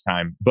the first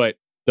time, but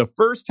the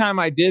first time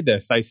I did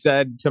this, I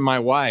said to my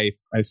wife,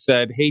 I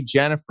said, "Hey,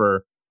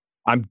 Jennifer,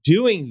 I'm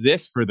doing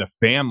this for the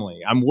family.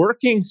 I'm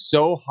working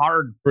so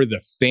hard for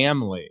the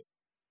family."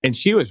 And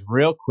she was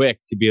real quick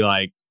to be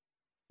like,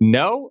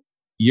 "No,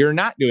 you're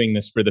not doing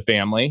this for the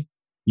family.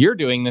 You're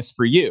doing this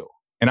for you."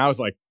 And I was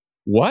like,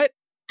 "What?"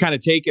 Kind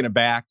of taken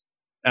aback.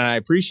 And I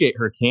appreciate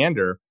her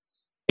candor.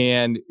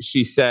 And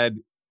she said,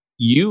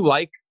 "You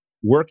like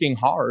working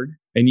hard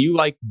and you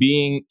like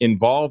being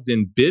involved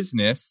in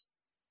business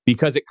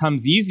because it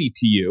comes easy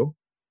to you.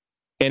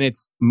 And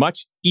it's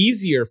much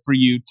easier for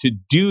you to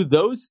do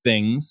those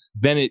things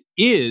than it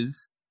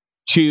is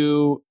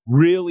to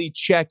really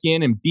check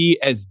in and be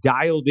as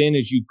dialed in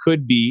as you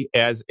could be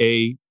as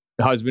a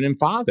husband and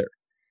father."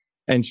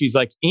 And she's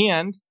like,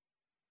 "And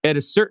at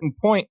a certain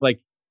point,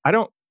 like, I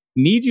don't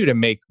need you to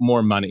make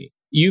more money.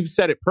 You've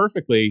said it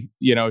perfectly."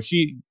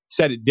 She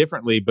said it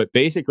differently, but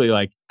basically,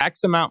 like,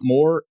 X amount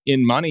more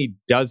in money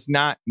does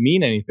not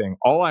mean anything.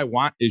 All I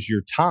want is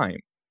your time.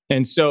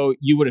 And so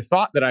you would have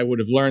thought that I would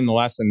have learned the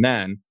lesson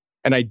then.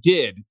 And I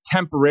did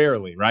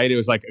temporarily, right? It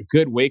was like a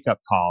good wake up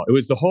call. It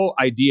was the whole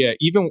idea.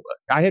 Even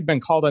I had been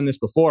called on this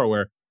before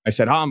where I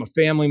said, "Oh, I'm a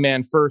family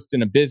man first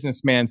and a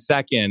businessman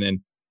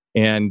second.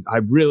 And I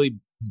really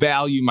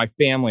value my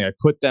family. I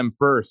put them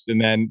first."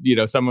 And then,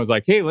 someone was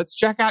like, "Hey, let's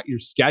check out your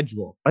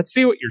schedule. Let's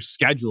see what your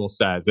schedule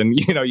says." And,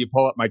 you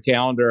pull up my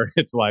calendar.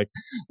 It's like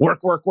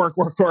work, work, work,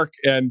 work, work.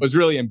 And it was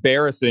really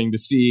embarrassing to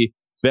see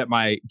that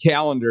my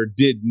calendar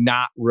did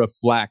not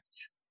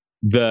reflect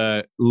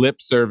the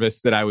lip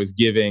service that I was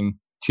giving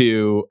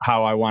to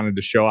how I wanted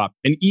to show up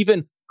and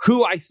even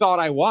who I thought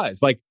I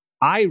was. Like,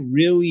 I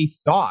really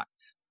thought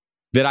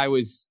that I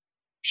was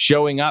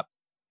showing up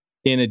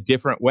in a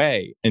different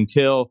way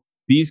until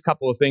these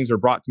couple of things were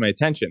brought to my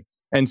attention.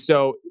 And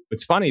so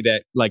it's funny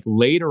that, like,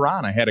 later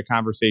on, I had a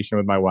conversation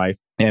with my wife,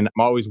 and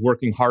I'm always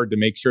working hard to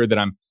make sure that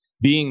I'm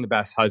being the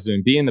best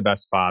husband, being the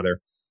best father.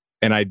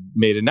 And I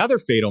made another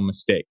fatal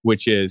mistake,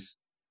 which is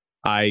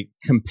I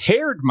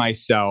compared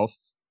myself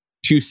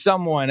to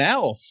someone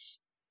else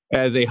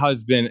as a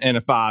husband and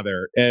a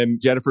father.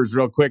 And Jennifer's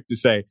real quick to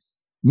say,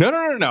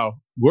 no.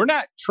 We're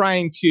not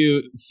trying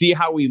to see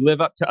how we live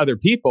up to other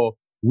people.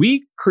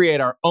 We create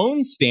our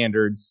own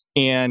standards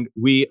and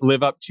we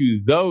live up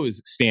to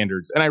those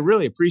standards. And I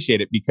really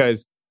appreciate it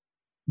because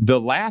the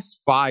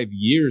last 5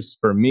 years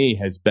for me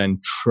has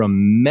been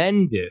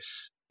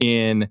tremendous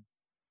in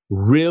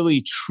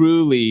really,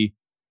 truly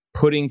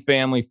putting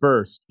family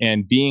first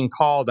and being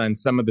called on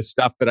some of the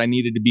stuff that I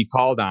needed to be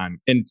called on.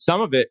 And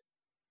some of it,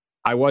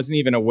 I wasn't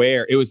even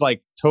aware. It was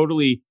like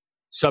totally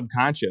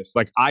subconscious.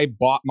 Like, I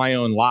bought my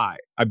own lie.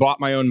 I bought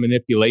my own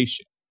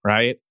manipulation,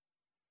 right?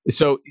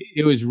 So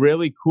it was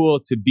really cool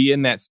to be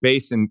in that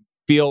space and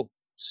feel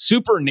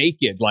super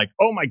naked. Like,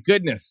 oh my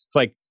goodness, it's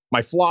like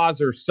my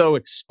flaws are so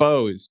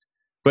exposed.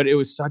 But it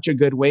was such a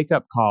good wake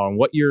up call. And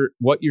what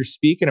you're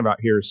speaking about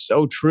here is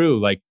so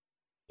true. Like,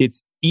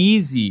 it's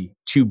easy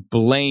to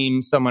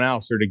blame someone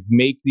else or to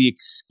make the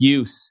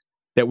excuse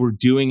that we're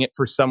doing it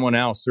for someone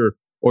else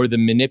or the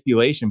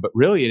manipulation. But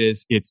really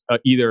it's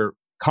either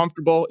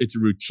comfortable, it's a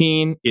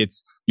routine,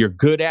 you're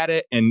good at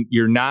it and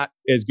you're not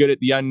as good at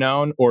the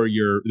unknown, or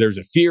there's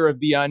a fear of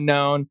the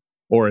unknown,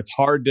 or it's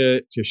hard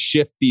to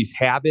shift these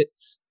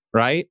habits,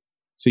 right?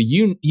 So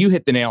you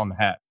hit the nail on the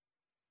head.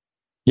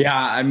 Yeah,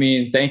 I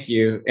mean, thank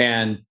you.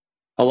 And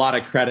a lot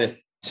of credit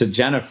to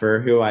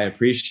Jennifer, who I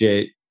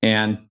appreciate,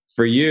 and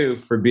for you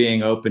for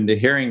being open to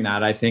hearing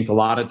that. I think a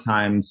lot of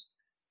times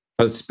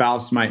a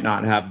spouse might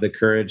not have the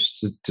courage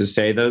to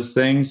say those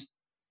things.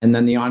 And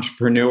then the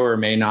entrepreneur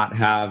may not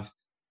have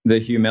the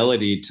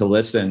humility to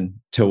listen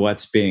to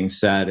what's being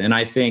said. And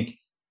I think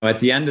at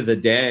the end of the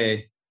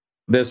day,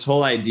 this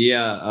whole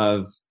idea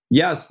of,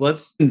 yes,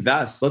 let's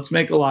invest, let's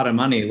make a lot of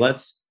money,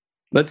 let's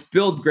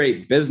build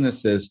great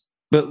businesses,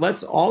 but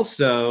let's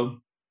also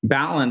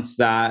balance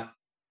that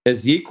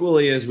as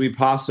equally as we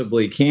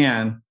possibly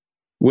can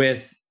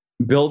with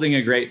building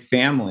a great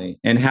family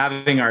and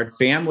having our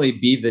family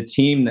be the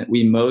team that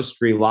we most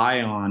rely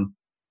on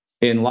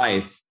in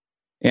life.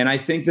 And I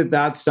think that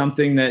that's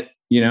something that,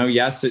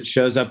 yes, it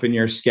shows up in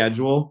your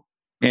schedule,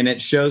 And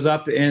it shows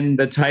up in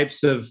the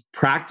types of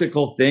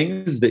practical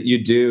things that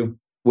you do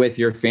with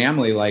your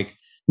family. Like,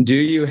 do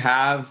you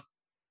have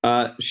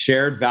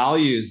shared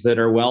values that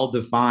are well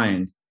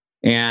defined?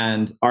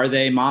 And are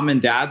they mom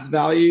and dad's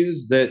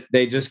values that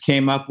they just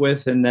came up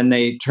with and then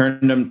they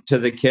turned them to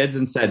the kids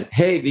and said,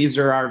 hey, these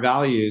are our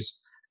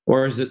values?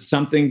 Or is it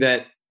something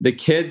that the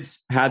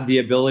kids had the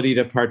ability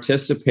to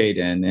participate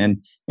in?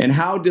 And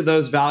how do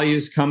those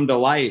values come to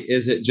light?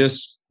 Is it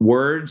just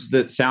words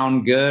that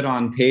sound good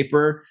on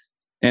paper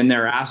and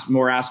they're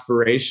more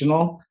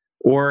aspirational?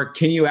 Or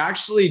can you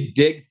actually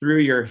dig through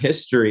your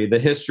history, the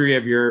history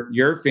of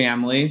your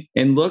family,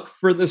 and look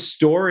for the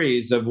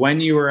stories of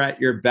when you were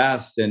at your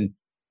best and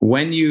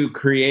when you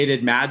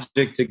created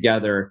magic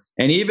together,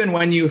 and even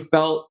when you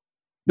felt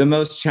the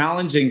most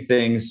challenging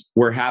things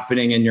were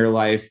happening in your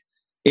life?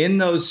 In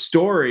those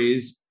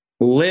stories,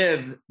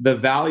 live the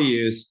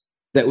values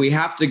that we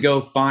have to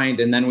go find,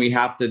 and then we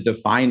have to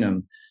define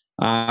them.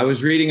 I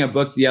was reading a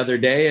book the other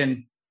day,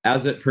 and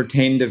as it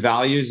pertained to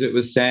values, it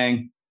was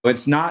saying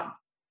it's not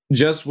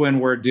just when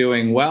we're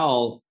doing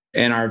well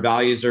and our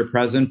values are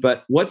present,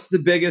 but what's the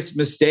biggest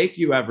mistake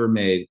you ever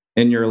made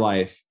in your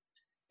life?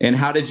 And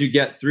how did you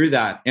get through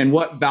that? And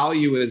what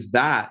value is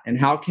that? And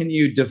how can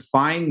you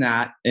define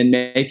that and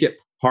make it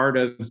part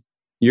of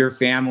your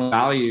family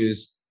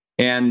values?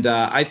 And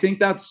I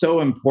think that's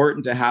so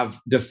important to have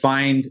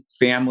defined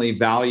family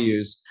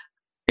values.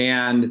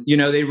 And,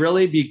 they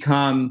really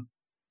become,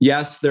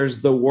 yes,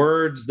 there's the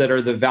words that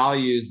are the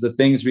values, the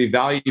things we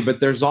value, but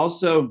there's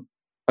also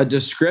a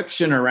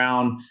description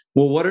around,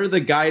 well, what are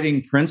the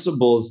guiding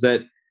principles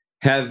that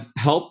have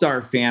helped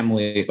our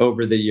family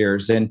over the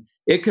years? And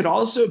it could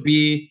also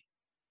be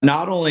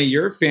not only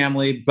your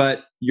family,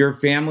 but your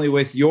family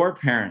with your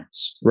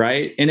parents,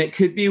 right? And it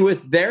could be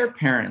with their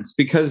parents,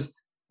 because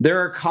there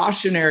are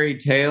cautionary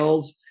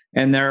tales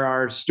and there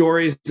are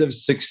stories of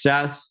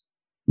success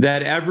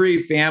that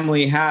every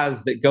family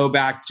has that go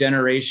back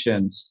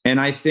generations.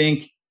 And I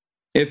think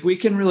if we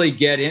can really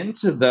get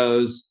into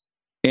those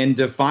and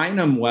define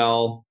them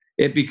well,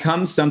 it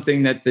becomes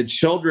something that the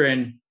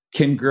children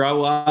can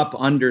grow up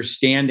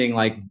understanding,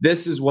 like,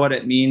 this is what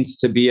it means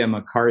to be a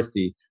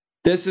McCarthy.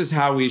 This is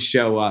how we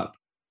show up.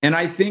 And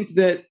I think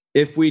that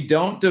if we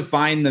don't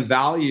define the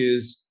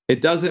values,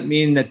 it doesn't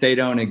mean that they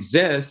don't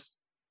exist.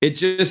 It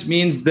just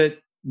means that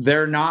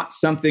they're not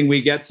something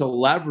we get to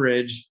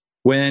leverage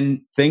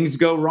when things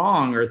go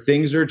wrong or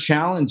things are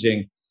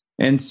challenging.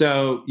 And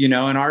so, in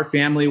our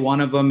family,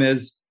 one of them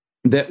is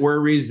that we're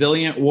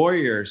resilient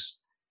warriors.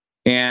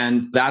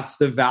 And that's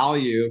the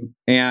value.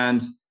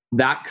 And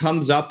that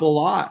comes up a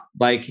lot.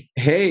 Like,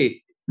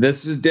 hey,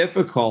 this is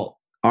difficult.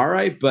 All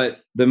right, but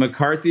the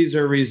McCarthys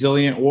are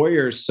resilient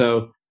warriors.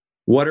 So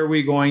what are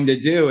we going to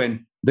do?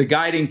 And the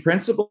guiding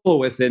principle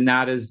within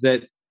that is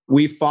that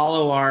we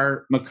follow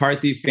our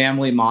McCarthy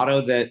family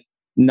motto that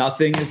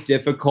nothing is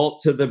difficult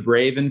to the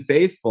brave and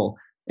faithful.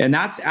 And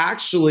that's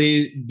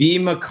actually the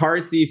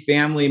McCarthy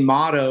family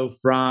motto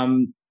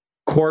from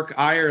Cork,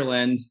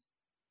 Ireland,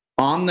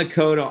 on the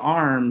coat of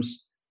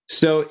arms.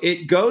 So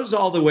it goes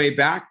all the way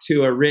back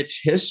to a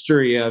rich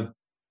history of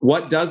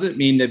what does it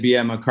mean to be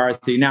a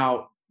McCarthy.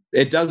 Now,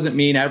 it doesn't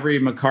mean every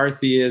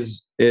McCarthy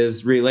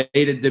is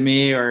related to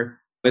me or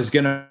is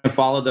going to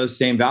follow those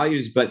same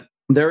values, but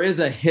there is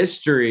a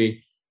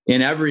history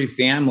in every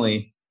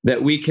family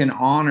that we can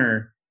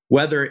honor,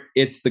 whether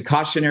it's the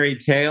cautionary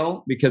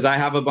tale, because I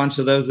have a bunch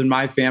of those in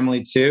my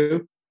family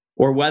too,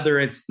 or whether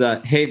it's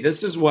the, hey,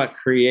 this is what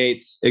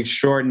creates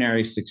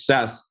extraordinary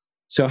success.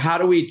 So how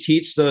do we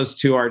teach those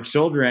to our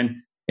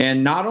children,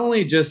 and not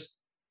only just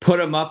put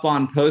them up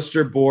on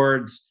poster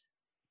boards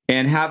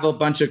and have a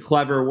bunch of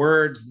clever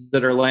words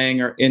that are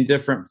laying in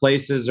different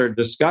places or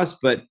discussed,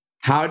 but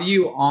how do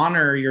you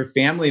honor your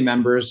family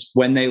members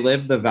when they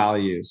live the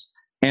values?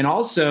 And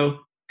also,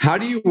 how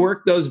do you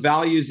work those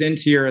values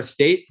into your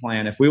estate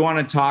plan? If we want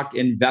to talk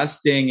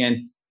investing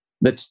and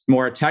the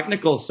more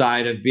technical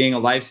side of being a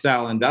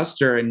lifestyle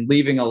investor and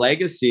leaving a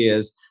legacy,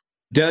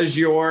 does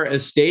your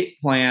estate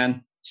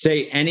plan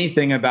say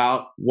anything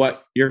about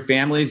what your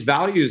family's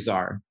values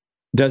are?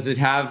 Does it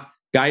have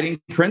guiding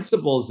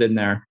principles in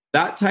there?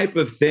 That type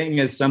of thing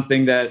is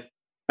something that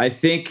I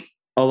think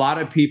a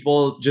lot of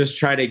people just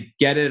try to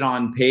get it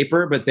on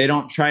paper, but they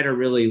don't try to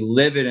really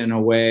live it in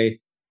a way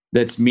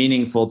that's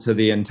meaningful to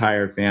the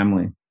entire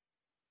family.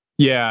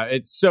 Yeah,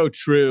 it's so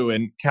true.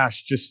 And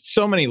gosh, just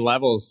so many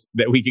levels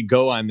that we could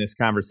go on this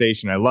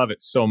conversation. I love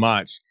it so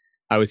much.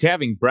 I was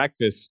having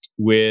breakfast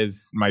with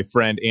my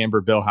friend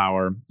Amber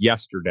Vilhauer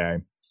yesterday.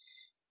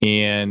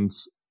 And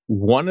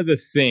one of the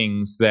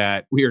things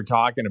that we were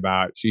talking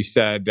about, she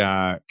said,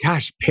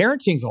 gosh,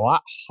 parenting's a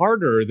lot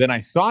harder than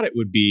I thought it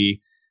would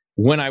be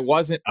when I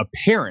wasn't a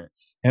parent.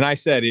 And I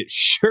said, it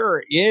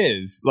sure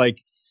is.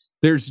 Like,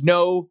 there's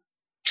no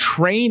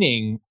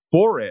training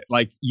for it.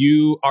 Like,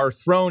 you are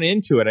thrown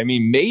into it. I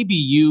mean, maybe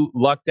you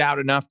lucked out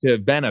enough to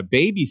have been a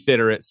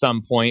babysitter at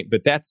some point,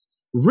 but that's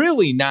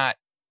really not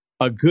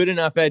a good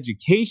enough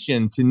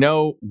education to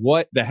know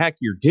what the heck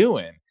you're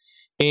doing.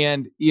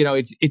 And,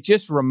 it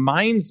just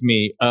reminds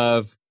me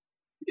of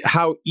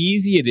how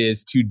easy it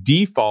is to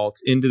default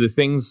into the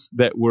things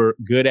that we're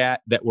good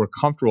at, that we're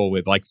comfortable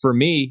with. Like for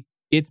me,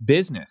 it's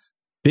business.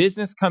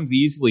 Business comes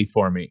easily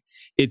for me.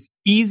 It's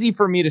easy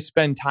for me to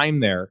spend time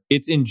there.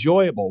 It's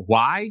enjoyable.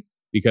 Why?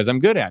 Because I'm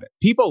good at it.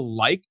 People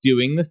like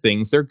doing the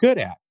things they're good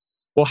at.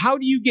 Well, how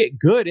do you get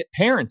good at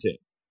parenting?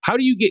 How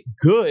do you get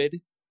good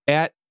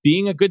at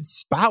being a good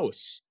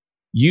spouse?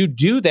 You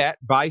do that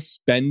by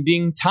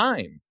spending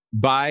time,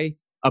 by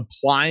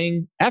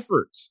applying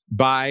effort,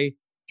 by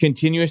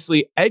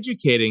continuously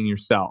educating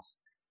yourself,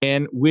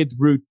 and with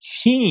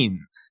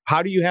routines.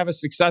 How do you have a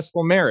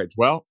successful marriage?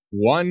 Well,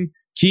 one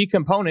key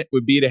component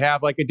would be to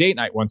have like a date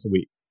night once a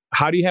week.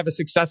 How do you have a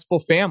successful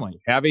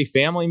family? Have a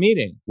family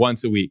meeting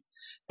once a week.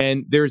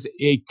 And there's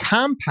a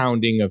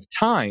compounding of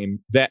time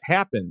that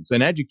happens,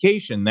 an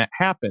education that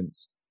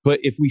happens. But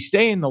if we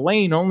stay in the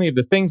lane only of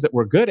the things that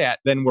we're good at,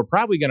 then we're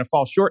probably going to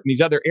fall short in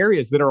these other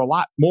areas that are a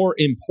lot more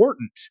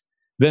important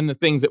than the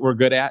things that we're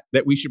good at,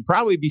 that we should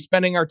probably be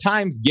spending our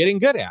times getting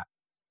good at.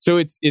 So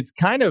it's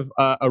kind of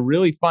a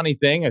really funny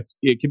thing.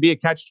 It could be a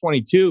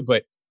catch-22,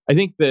 but I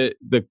think the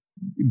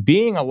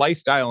being a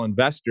lifestyle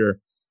investor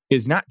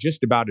is not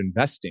just about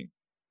investing.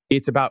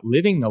 It's about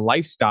living the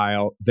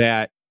lifestyle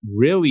that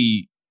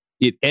really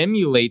it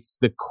emulates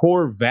the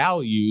core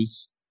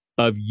values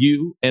of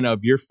you and of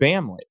your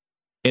family.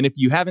 And if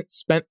you haven't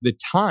spent the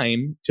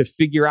time to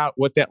figure out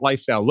what that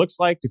lifestyle looks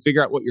like, to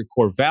figure out what your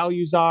core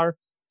values are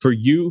for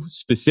you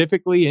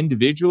specifically,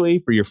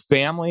 individually, for your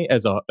family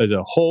as a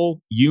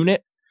whole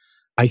unit,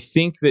 I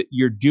think that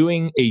you're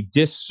doing a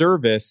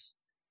disservice,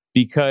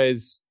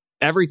 because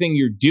everything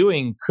you're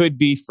doing could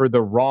be for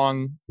the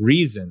wrong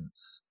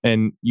reasons.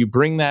 And you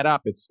bring that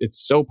up. It's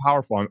so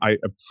powerful. I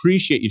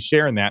appreciate you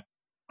sharing that.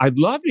 I'd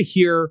love to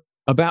hear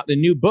about the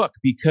new book,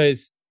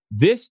 because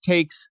this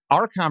takes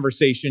our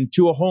conversation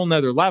to a whole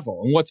nother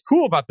level. And what's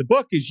cool about the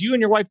book is you and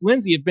your wife,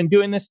 Lindsay, have been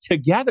doing this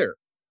together.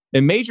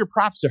 And major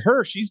props to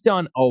her. She's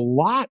done a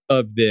lot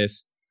of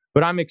this,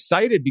 but I'm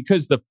excited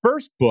because the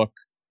first book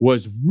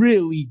was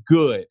really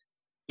good.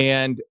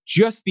 And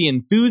just the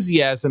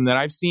enthusiasm that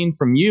I've seen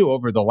from you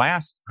over the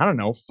last, 4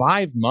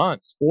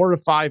 to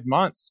 5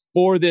 months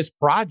for this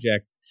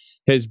project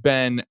has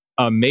been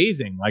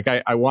amazing. Like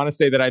I want to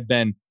say that I've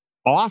been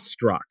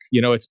awestruck.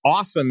 It's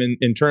awesome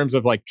in terms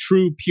of like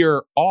true,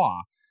 pure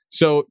awe.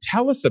 So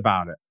tell us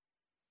about it.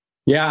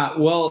 Yeah,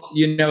 well,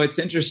 it's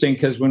interesting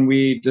because when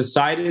we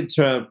decided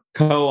to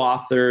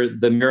co-author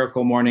The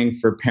Miracle Morning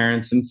for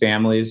Parents and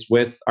Families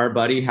with our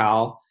buddy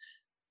Hal,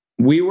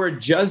 we were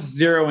just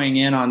zeroing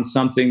in on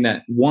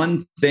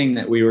one thing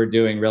that we were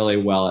doing really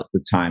well at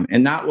the time.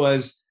 And that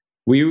was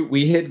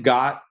we had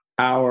got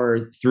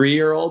our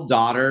 3-year-old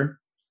daughter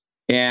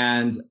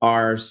and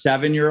our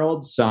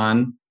 7-year-old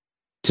son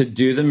to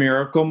do the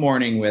Miracle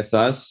Morning with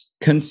us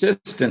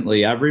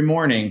consistently every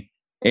morning.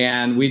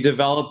 And we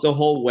developed a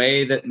whole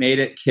way that made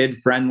it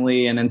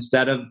kid-friendly. And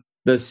instead of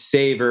the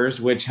savers,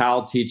 which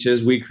Hal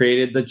teaches, we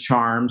created the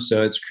charms.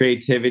 So it's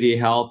creativity,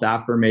 health,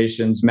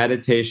 affirmations,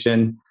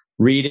 meditation,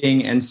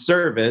 reading, and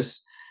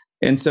service.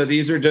 And so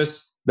these are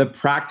just the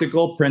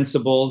practical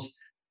principles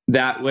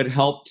that would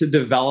help to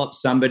develop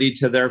somebody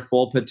to their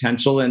full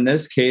potential. In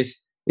this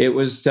case, it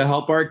was to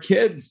help our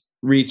kids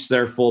reach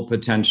their full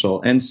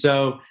potential. And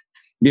so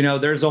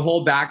there's a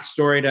whole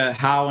backstory to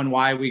how and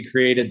why we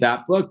created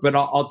that book, but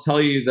I'll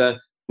tell you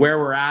where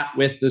we're at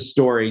with the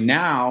story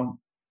now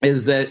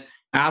is that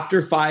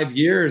after 5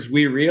 years,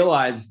 we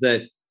realized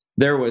that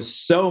there was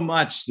so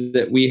much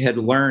that we had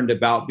learned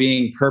about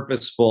being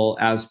purposeful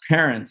as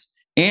parents.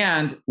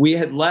 And we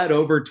had led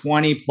over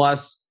 20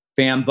 plus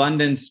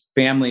Fambundance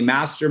family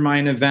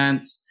mastermind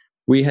events.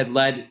 We had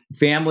led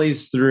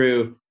families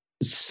through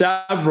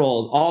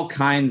all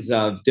kinds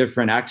of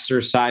different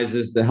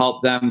exercises to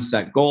help them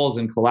set goals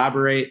and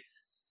collaborate.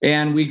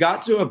 And we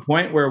got to a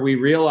point where we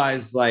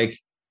realized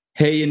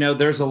hey,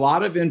 there's a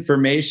lot of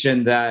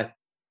information that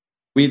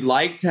we'd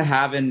like to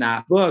have in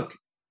that book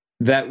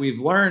that we've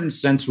learned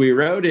since we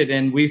wrote it.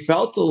 And we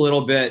felt a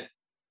little bit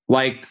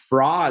like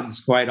frauds,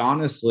 quite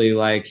honestly,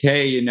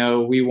 hey,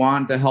 we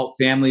want to help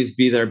families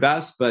be their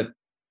best, but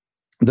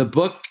the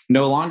book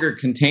no longer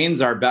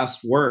contains our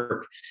best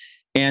work.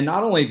 And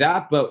not only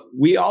that, but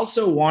we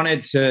also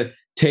wanted to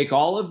take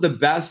all of the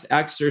best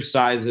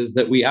exercises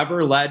that we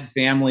ever led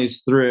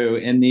families through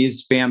in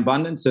these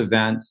Fambundance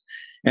events,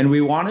 and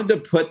we wanted to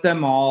put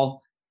them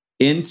all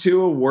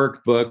into a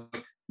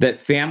workbook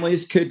that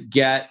families could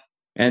get,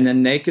 and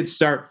then they could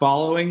start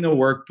following the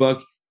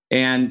workbook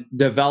and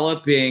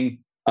developing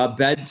a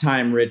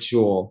bedtime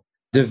ritual,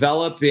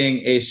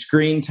 developing a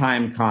screen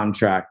time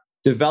contract,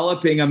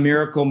 developing a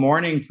miracle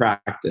morning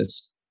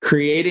practice,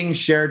 creating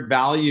shared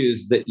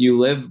values that you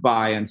live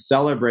by and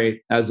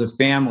celebrate as a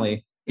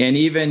family, and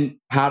even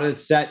how to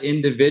set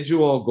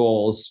individual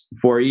goals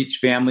for each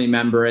family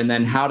member, and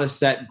then how to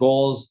set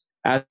goals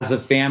as a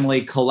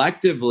family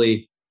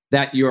collectively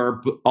that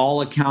you're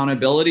all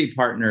accountability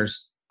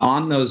partners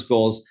on those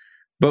goals.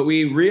 But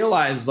we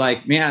realized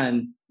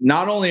man,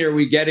 not only are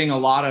we getting a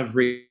lot of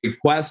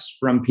requests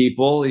from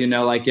people, in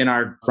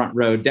our Front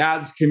Row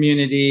Dads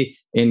community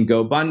in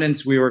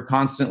GoBundance, we were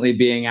constantly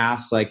being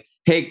asked like,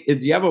 hey, do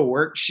you have a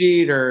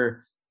worksheet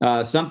or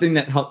something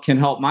that can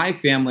help my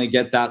family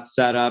get that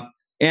set up?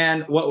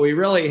 And what we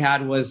really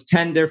had was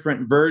 10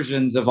 different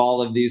versions of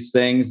all of these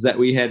things that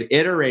we had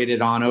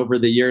iterated on over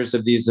the years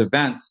of these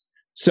events.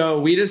 So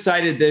we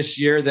decided this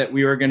year that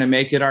we were going to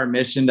make it our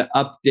mission to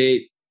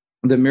update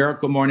the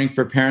Miracle Morning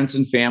for Parents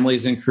and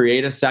Families and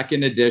create a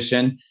second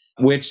edition,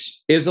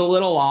 which is a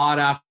little odd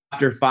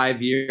after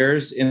 5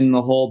 years in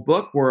the whole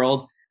book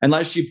world,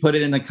 unless you put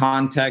it in the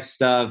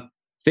context of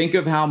think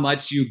of how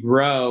much you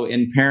grow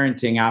in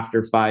parenting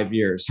after 5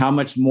 years, how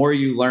much more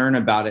you learn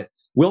about it.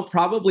 We'll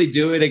probably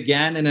do it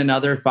again in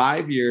another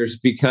 5 years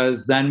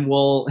because then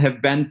we'll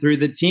have been through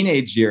the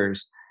teenage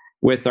years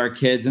with our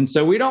kids. And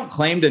so we don't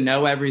claim to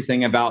know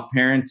everything about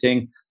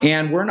parenting.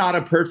 And we're not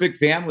a perfect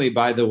family,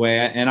 by the way.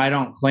 And I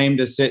don't claim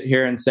to sit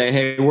here and say,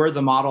 hey, we're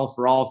the model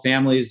for all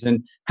families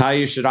and how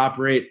you should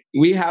operate.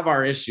 We have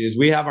our issues.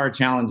 We have our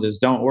challenges.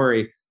 Don't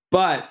worry.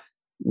 But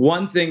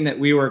one thing that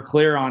we were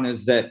clear on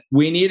is that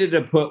we needed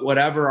to put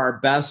whatever our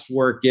best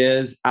work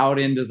is out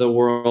into the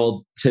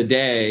world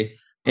today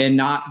and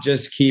not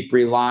just keep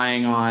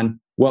relying on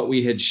what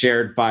we had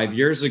shared 5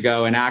 years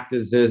ago and act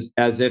as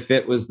if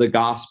it was the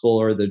gospel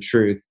or the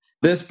truth.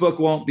 This book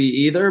won't be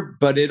either,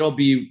 but it'll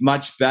be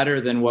much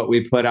better than what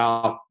we put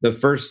out the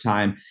first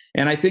time.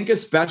 And I think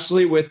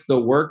especially with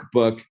the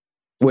workbook,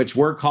 which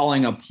we're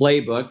calling a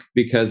playbook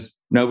because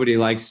nobody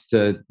likes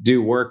to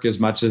do work as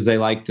much as they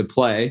like to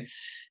play.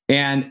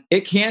 And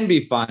it can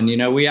be fun.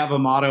 We have a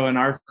motto in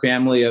our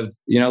family of,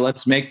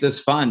 let's make this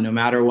fun no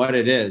matter what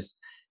it is.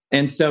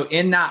 And so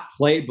in that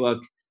playbook,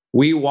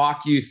 we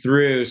walk you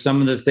through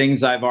some of the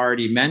things I've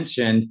already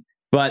mentioned,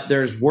 but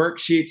there's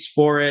worksheets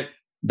for it.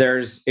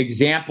 There's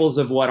examples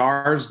of what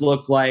ours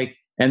look like.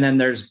 And then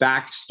there's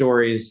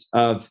backstories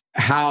of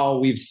how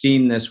we've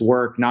seen this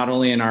work, not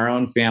only in our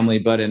own family,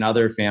 but in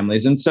other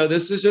families. And so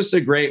this is just a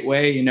great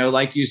way,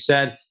 like you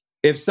said,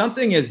 if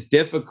something is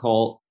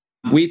difficult,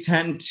 we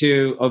tend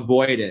to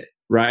avoid it,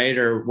 right?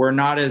 Or we're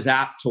not as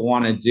apt to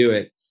want to do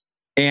it.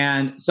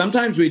 And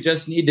sometimes we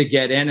just need to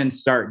get in and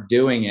start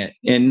doing it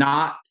and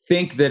not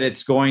think that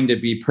it's going to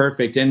be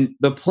perfect. And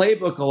the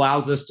playbook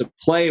allows us to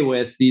play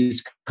with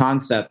these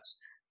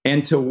concepts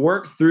and to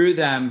work through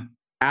them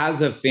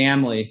as a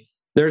family.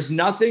 There's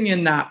nothing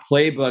in that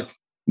playbook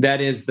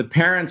that is the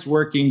parents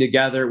working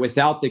together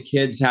without the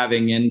kids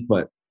having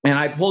input. And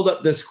I pulled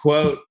up this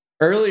quote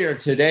earlier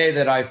today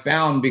that I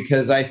found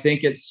because I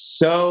think it's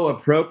so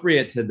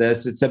appropriate to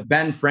this. It's a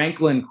Ben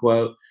Franklin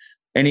quote.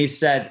 And he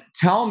said,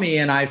 "Tell me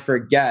and I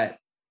forget,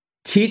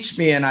 teach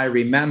me and I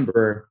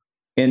remember,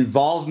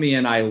 involve me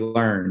and I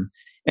learn."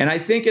 And I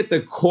think at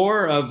the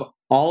core of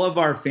all of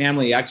our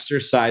family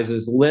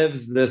exercises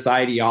lives this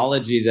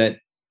ideology that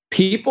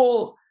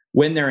people,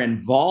 when they're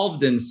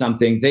involved in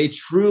something, they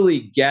truly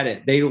get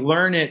it. They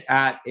learn it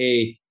at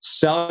a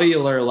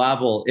cellular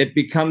level. It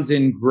becomes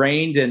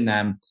ingrained in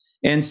them.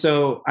 And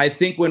so I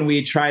think when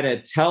we try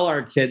to tell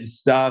our kids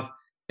stuff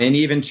and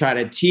even try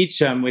to teach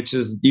them, which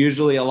is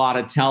usually a lot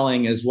of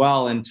telling as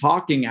well and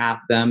talking at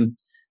them,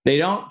 they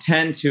don't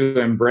tend to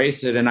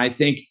embrace it. And I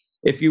think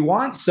if you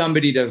want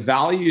somebody to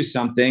value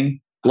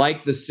something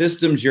like the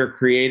systems you're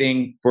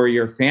creating for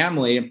your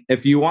family,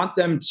 if you want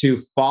them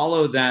to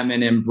follow them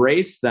and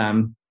embrace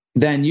them,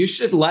 then you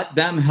should let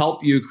them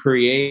help you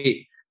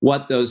create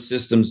what those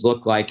systems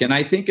look like. And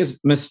I think a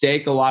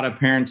mistake a lot of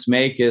parents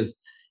make is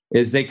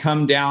they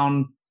come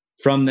down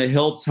from the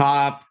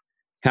hilltop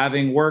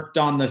having worked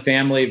on the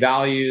family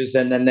values,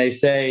 and then they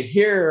say,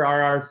 here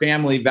are our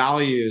family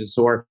values,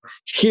 or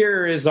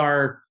here is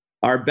our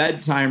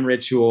bedtime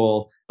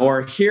ritual,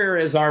 or here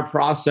is our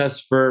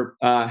process for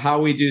how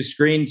we do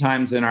screen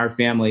times in our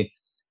family.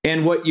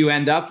 And what you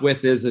end up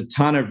with is a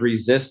ton of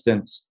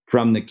resistance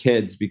from the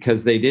kids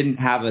because they didn't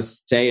have a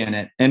say in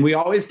it. And we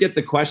always get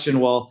the question,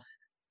 well,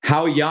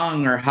 how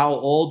young or how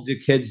old do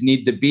kids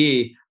need to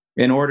be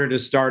in order to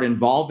start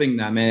involving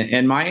them?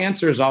 And my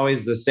answer is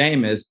always the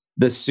same, is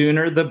the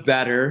sooner the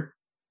better,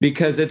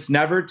 because it's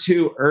never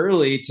too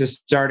early to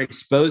start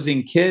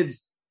exposing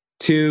kids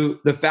to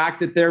the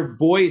fact that their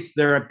voice,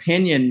 their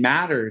opinion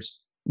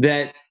matters,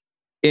 that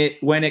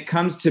when it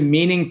comes to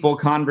meaningful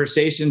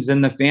conversations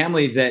in the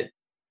family, that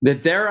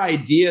their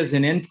ideas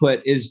and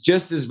input is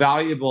just as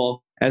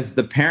valuable as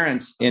the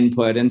parents'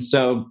 input. And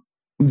so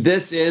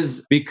this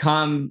has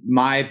become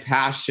my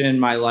passion,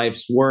 my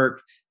life's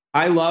work.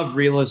 I love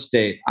real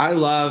estate. I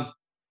love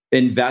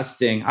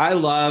investing. I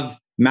love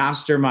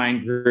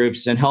mastermind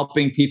groups and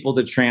helping people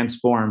to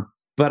transform.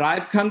 But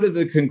I've come to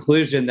the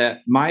conclusion that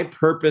my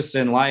purpose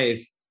in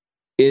life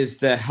is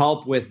to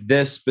help with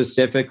this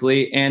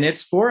specifically. And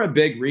it's for a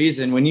big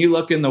reason. When you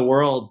look in the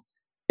world,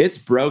 it's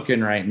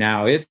broken right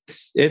now.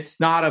 It's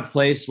not a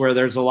place where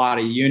there's a lot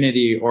of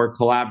unity or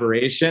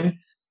collaboration.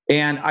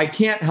 And I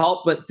can't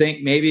help but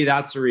think maybe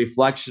that's a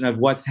reflection of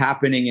what's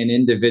happening in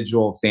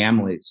individual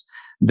families.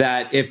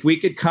 That if we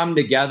could come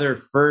together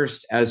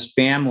first as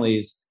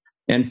families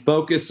and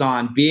focus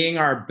on being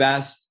our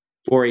best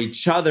for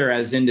each other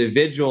as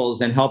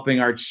individuals and helping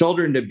our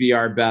children to be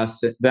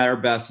their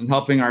best, and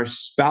helping our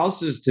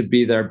spouses to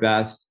be their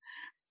best,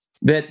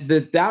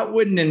 that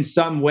wouldn't in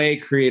some way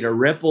create a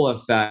ripple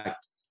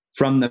effect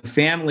from the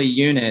family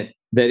unit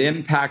that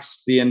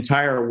impacts the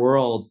entire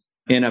world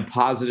in a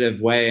positive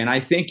way. And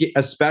I think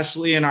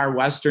especially in our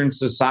Western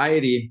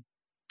society,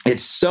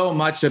 it's so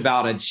much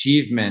about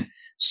achievement,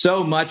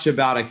 so much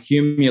about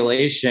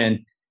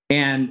accumulation.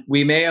 And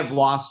we may have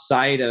lost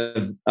sight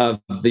of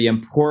the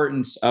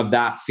importance of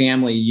that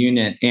family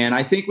unit. And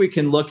I think we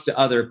can look to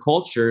other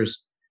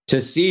cultures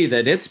to see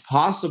that it's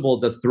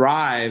possible to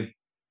thrive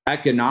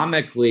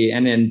economically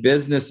and in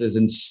businesses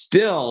and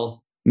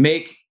still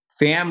make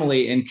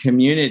family and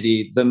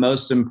community the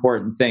most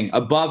important thing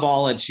above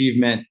all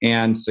achievement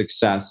and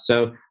success.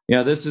 So,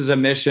 this is a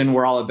mission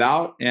we're all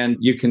about, and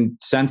you can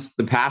sense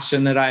the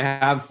passion that I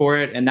have for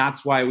it. And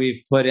that's why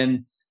we've put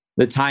in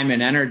the time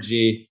and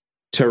energy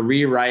to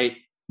rewrite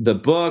the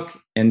book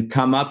and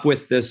come up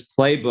with this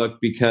playbook,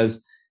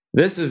 because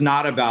this is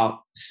not about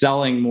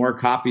selling more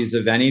copies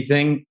of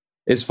anything.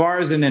 As far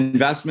as an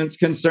investment's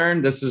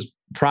concerned, this is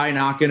probably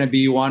not going to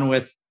be one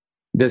with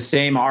the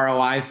same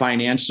ROI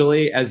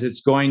financially as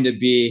it's going to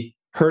be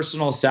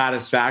personal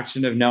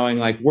satisfaction of knowing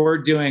like we're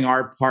doing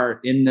our part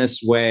in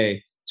this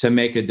way to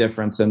make a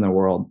difference in the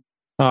world.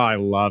 Oh, I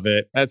love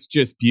it. That's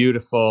just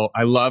beautiful.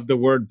 I love the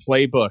word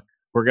playbook.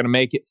 We're going to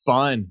make it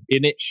fun,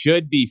 and it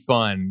should be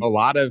fun. A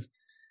lot of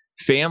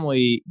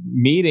family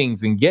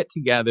meetings and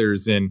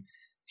get-togethers and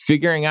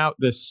figuring out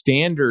the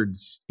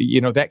standards,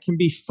 that can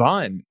be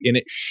fun, and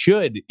it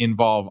should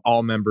involve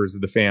all members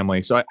of the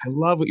family. So I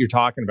love what you're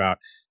talking about.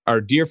 Our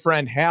dear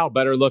friend Hal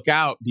better look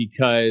out,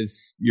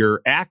 because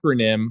your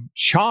acronym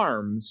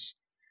CHARMS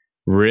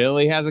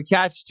really has a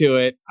catch to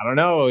it. I don't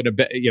know,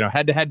 in a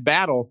head-to-head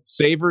battle,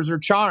 savers or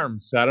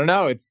charms. I don't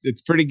know.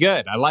 It's pretty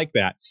good. I like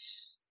that.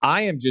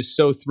 I am just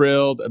so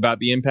thrilled about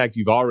the impact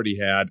you've already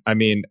had. I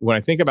mean, when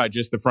I think about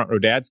just the Front Row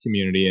Dads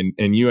community,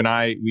 and you and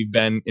I, we've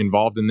been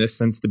involved in this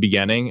since the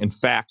beginning. In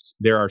fact,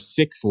 there are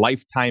 6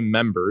 lifetime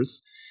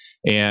members,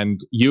 and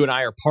you and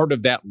I are part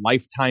of that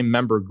lifetime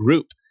member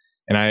group.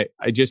 And I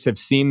just have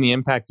seen the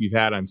impact you've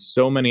had on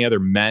so many other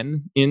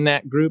men in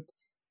that group.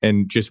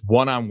 And just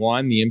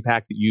one-on-one, the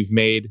impact that you've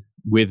made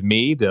with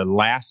me, the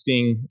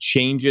lasting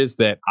changes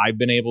that I've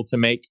been able to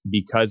make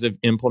because of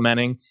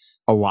implementing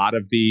a lot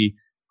of the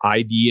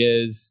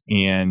ideas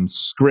and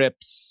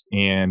scripts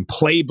and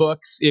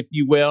playbooks, if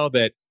you will,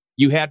 that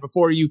you had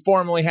before you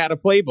formally had a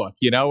playbook,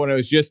 when it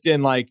was just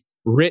in like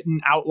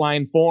written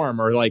outline form,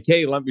 or like,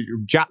 hey, let me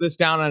jot this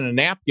down on a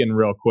napkin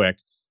real quick.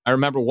 I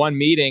remember one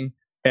meeting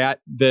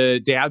at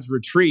the dad's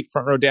retreat,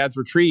 Front Row Dad's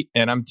retreat,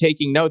 and I'm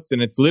taking notes,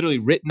 and it's literally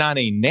written on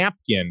a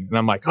napkin. And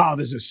I'm like, oh,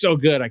 this is so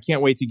good. I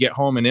can't wait to get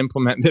home and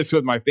implement this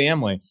with my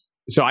family.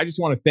 So I just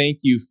want to thank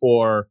you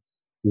for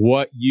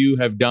what you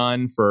have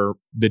done for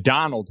the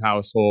Donald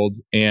household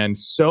and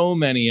so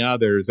many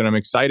others. And I'm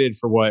excited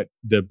for what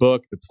the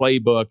book, the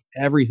playbook,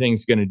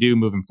 everything's going to do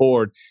moving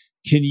forward.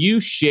 Can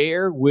you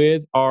share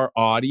with our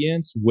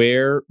audience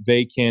where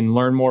they can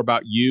learn more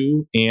about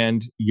you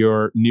and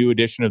your new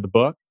edition of the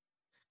book?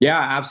 Yeah,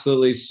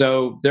 absolutely.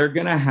 So they're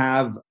going to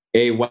have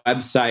a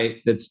website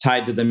that's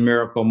tied to the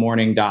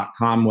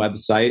miraclemorning.com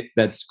website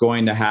that's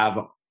going to have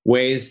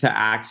ways to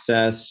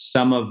access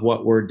some of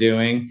what we're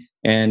doing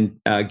and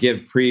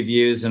give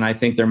previews. And I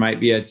think there might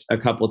be a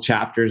couple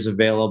chapters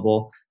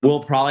available.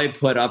 We'll probably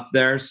put up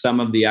there some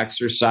of the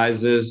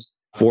exercises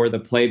for the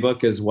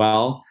playbook as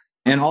well.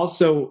 And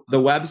also the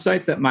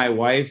website that my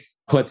wife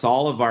puts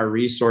all of our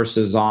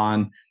resources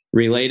on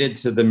related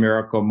to the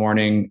Miracle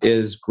Morning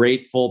is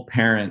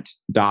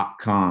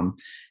gratefulparent.com.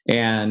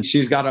 And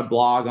she's got a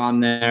blog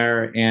on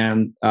there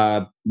and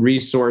a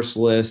resource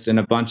list and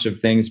a bunch of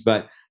things,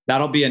 but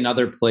that'll be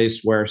another place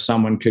where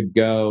someone could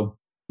go.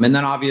 And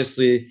then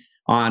obviously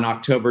on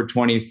October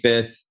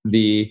 25th,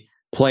 the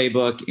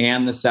playbook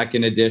and the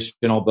second edition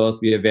will both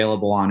be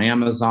available on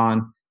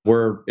Amazon.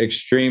 We're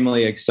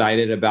extremely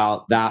excited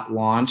about that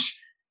launch.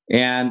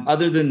 And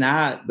other than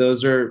that,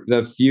 those are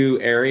the few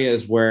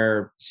areas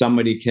where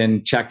somebody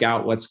can check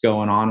out what's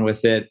going on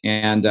with it.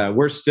 And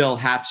we're still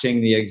hatching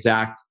the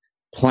exact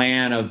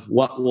plan of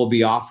what will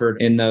be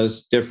offered in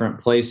those different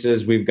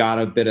places. We've got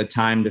a bit of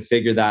time to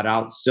figure that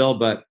out still,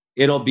 but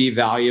it'll be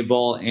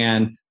valuable.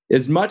 And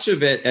as much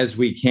of it as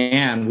we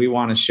can, we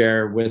want to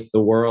share with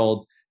the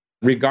world,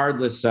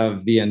 regardless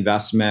of the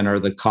investment or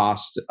the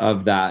cost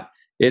of that.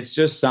 It's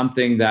just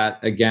something that,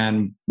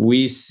 again,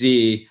 we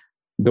see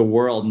the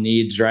world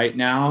needs right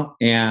now.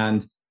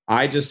 And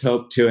I just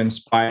hope to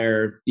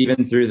inspire,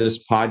 even through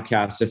this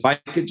podcast, if I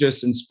could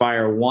just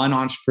inspire one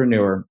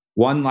entrepreneur,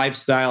 one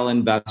lifestyle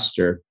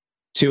investor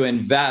to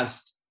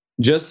invest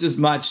just as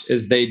much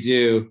as they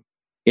do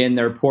in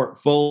their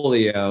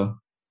portfolio,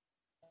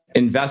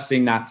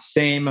 investing that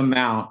same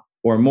amount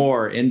or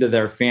more into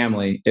their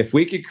family. If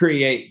we could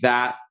create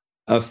that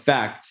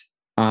effect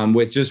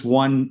with just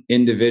one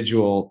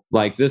individual,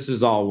 like, this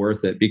is all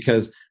worth it,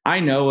 because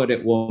I know what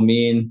it will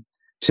mean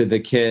to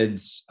the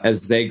kids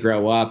as they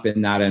grow up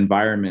in that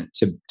environment,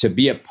 to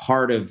be a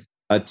part of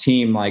a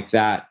team like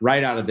that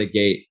right out of the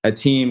gate, a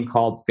team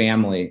called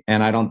family.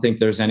 And I don't think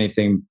there's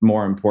anything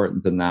more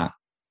important than that.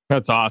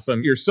 That's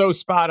awesome. You're so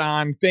spot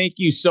on. Thank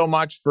you so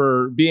much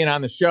for being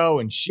on the show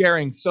and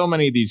sharing so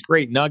many of these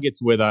great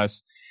nuggets with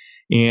us.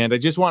 And I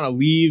just want to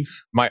leave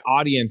my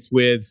audience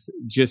with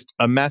just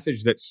a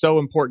message that's so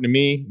important to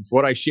me. It's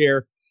what I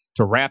share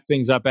to wrap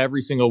things up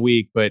every single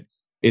week, but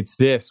it's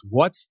this.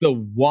 What's the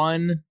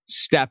one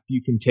step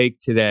you can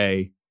take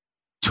today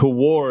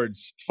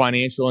towards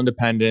financial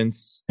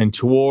independence and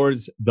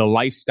towards the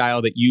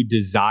lifestyle that you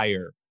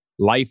desire?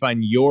 Life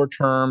on your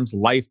terms,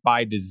 life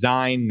by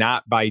design,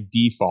 not by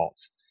default.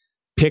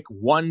 Pick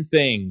one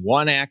thing,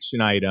 one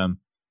action item.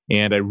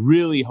 And I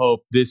really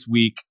hope this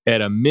week,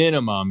 at a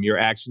minimum, your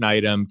action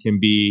item can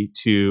be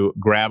to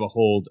grab a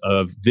hold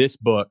of this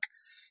book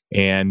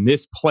and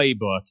this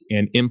playbook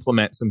and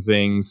implement some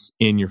things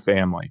in your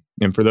family.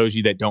 And for those of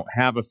you that don't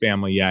have a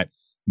family yet,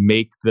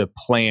 make the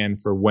plan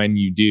for when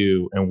you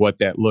do and what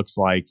that looks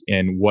like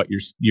and what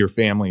your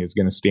family is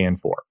going to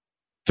stand for.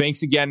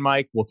 Thanks again,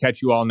 Mike. We'll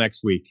catch you all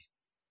next week.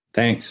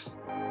 Thanks.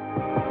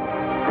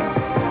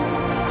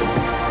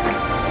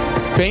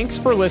 Thanks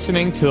for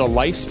listening to the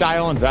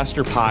Lifestyle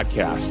Investor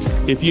Podcast.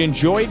 If you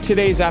enjoyed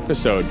today's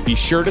episode, be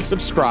sure to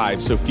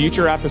subscribe so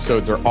future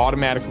episodes are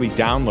automatically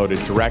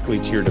downloaded directly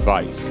to your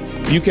device.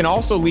 You can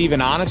also leave an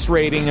honest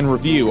rating and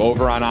review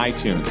over on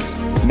iTunes.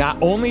 Not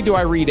only do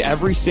I read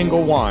every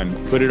single one,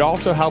 but it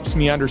also helps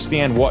me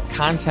understand what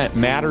content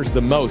matters the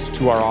most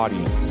to our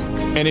audience.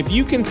 And if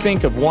you can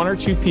think of one or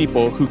two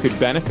people who could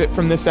benefit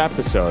from this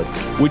episode,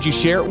 would you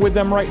share it with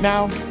them right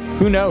now?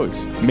 Who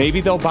knows? Maybe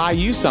they'll buy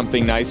you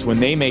something nice when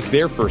they make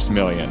their first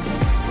million.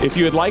 If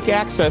you would like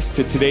access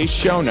to today's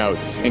show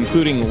notes,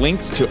 including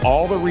links to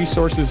all the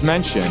resources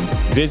mentioned,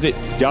 visit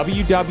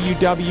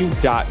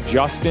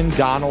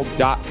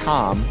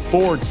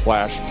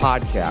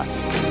www.justindonald.com/podcast.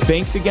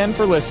 Thanks again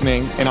for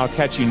listening, and I'll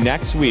catch you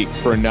next week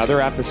for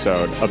another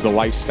episode of The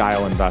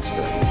Lifestyle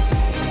Investor.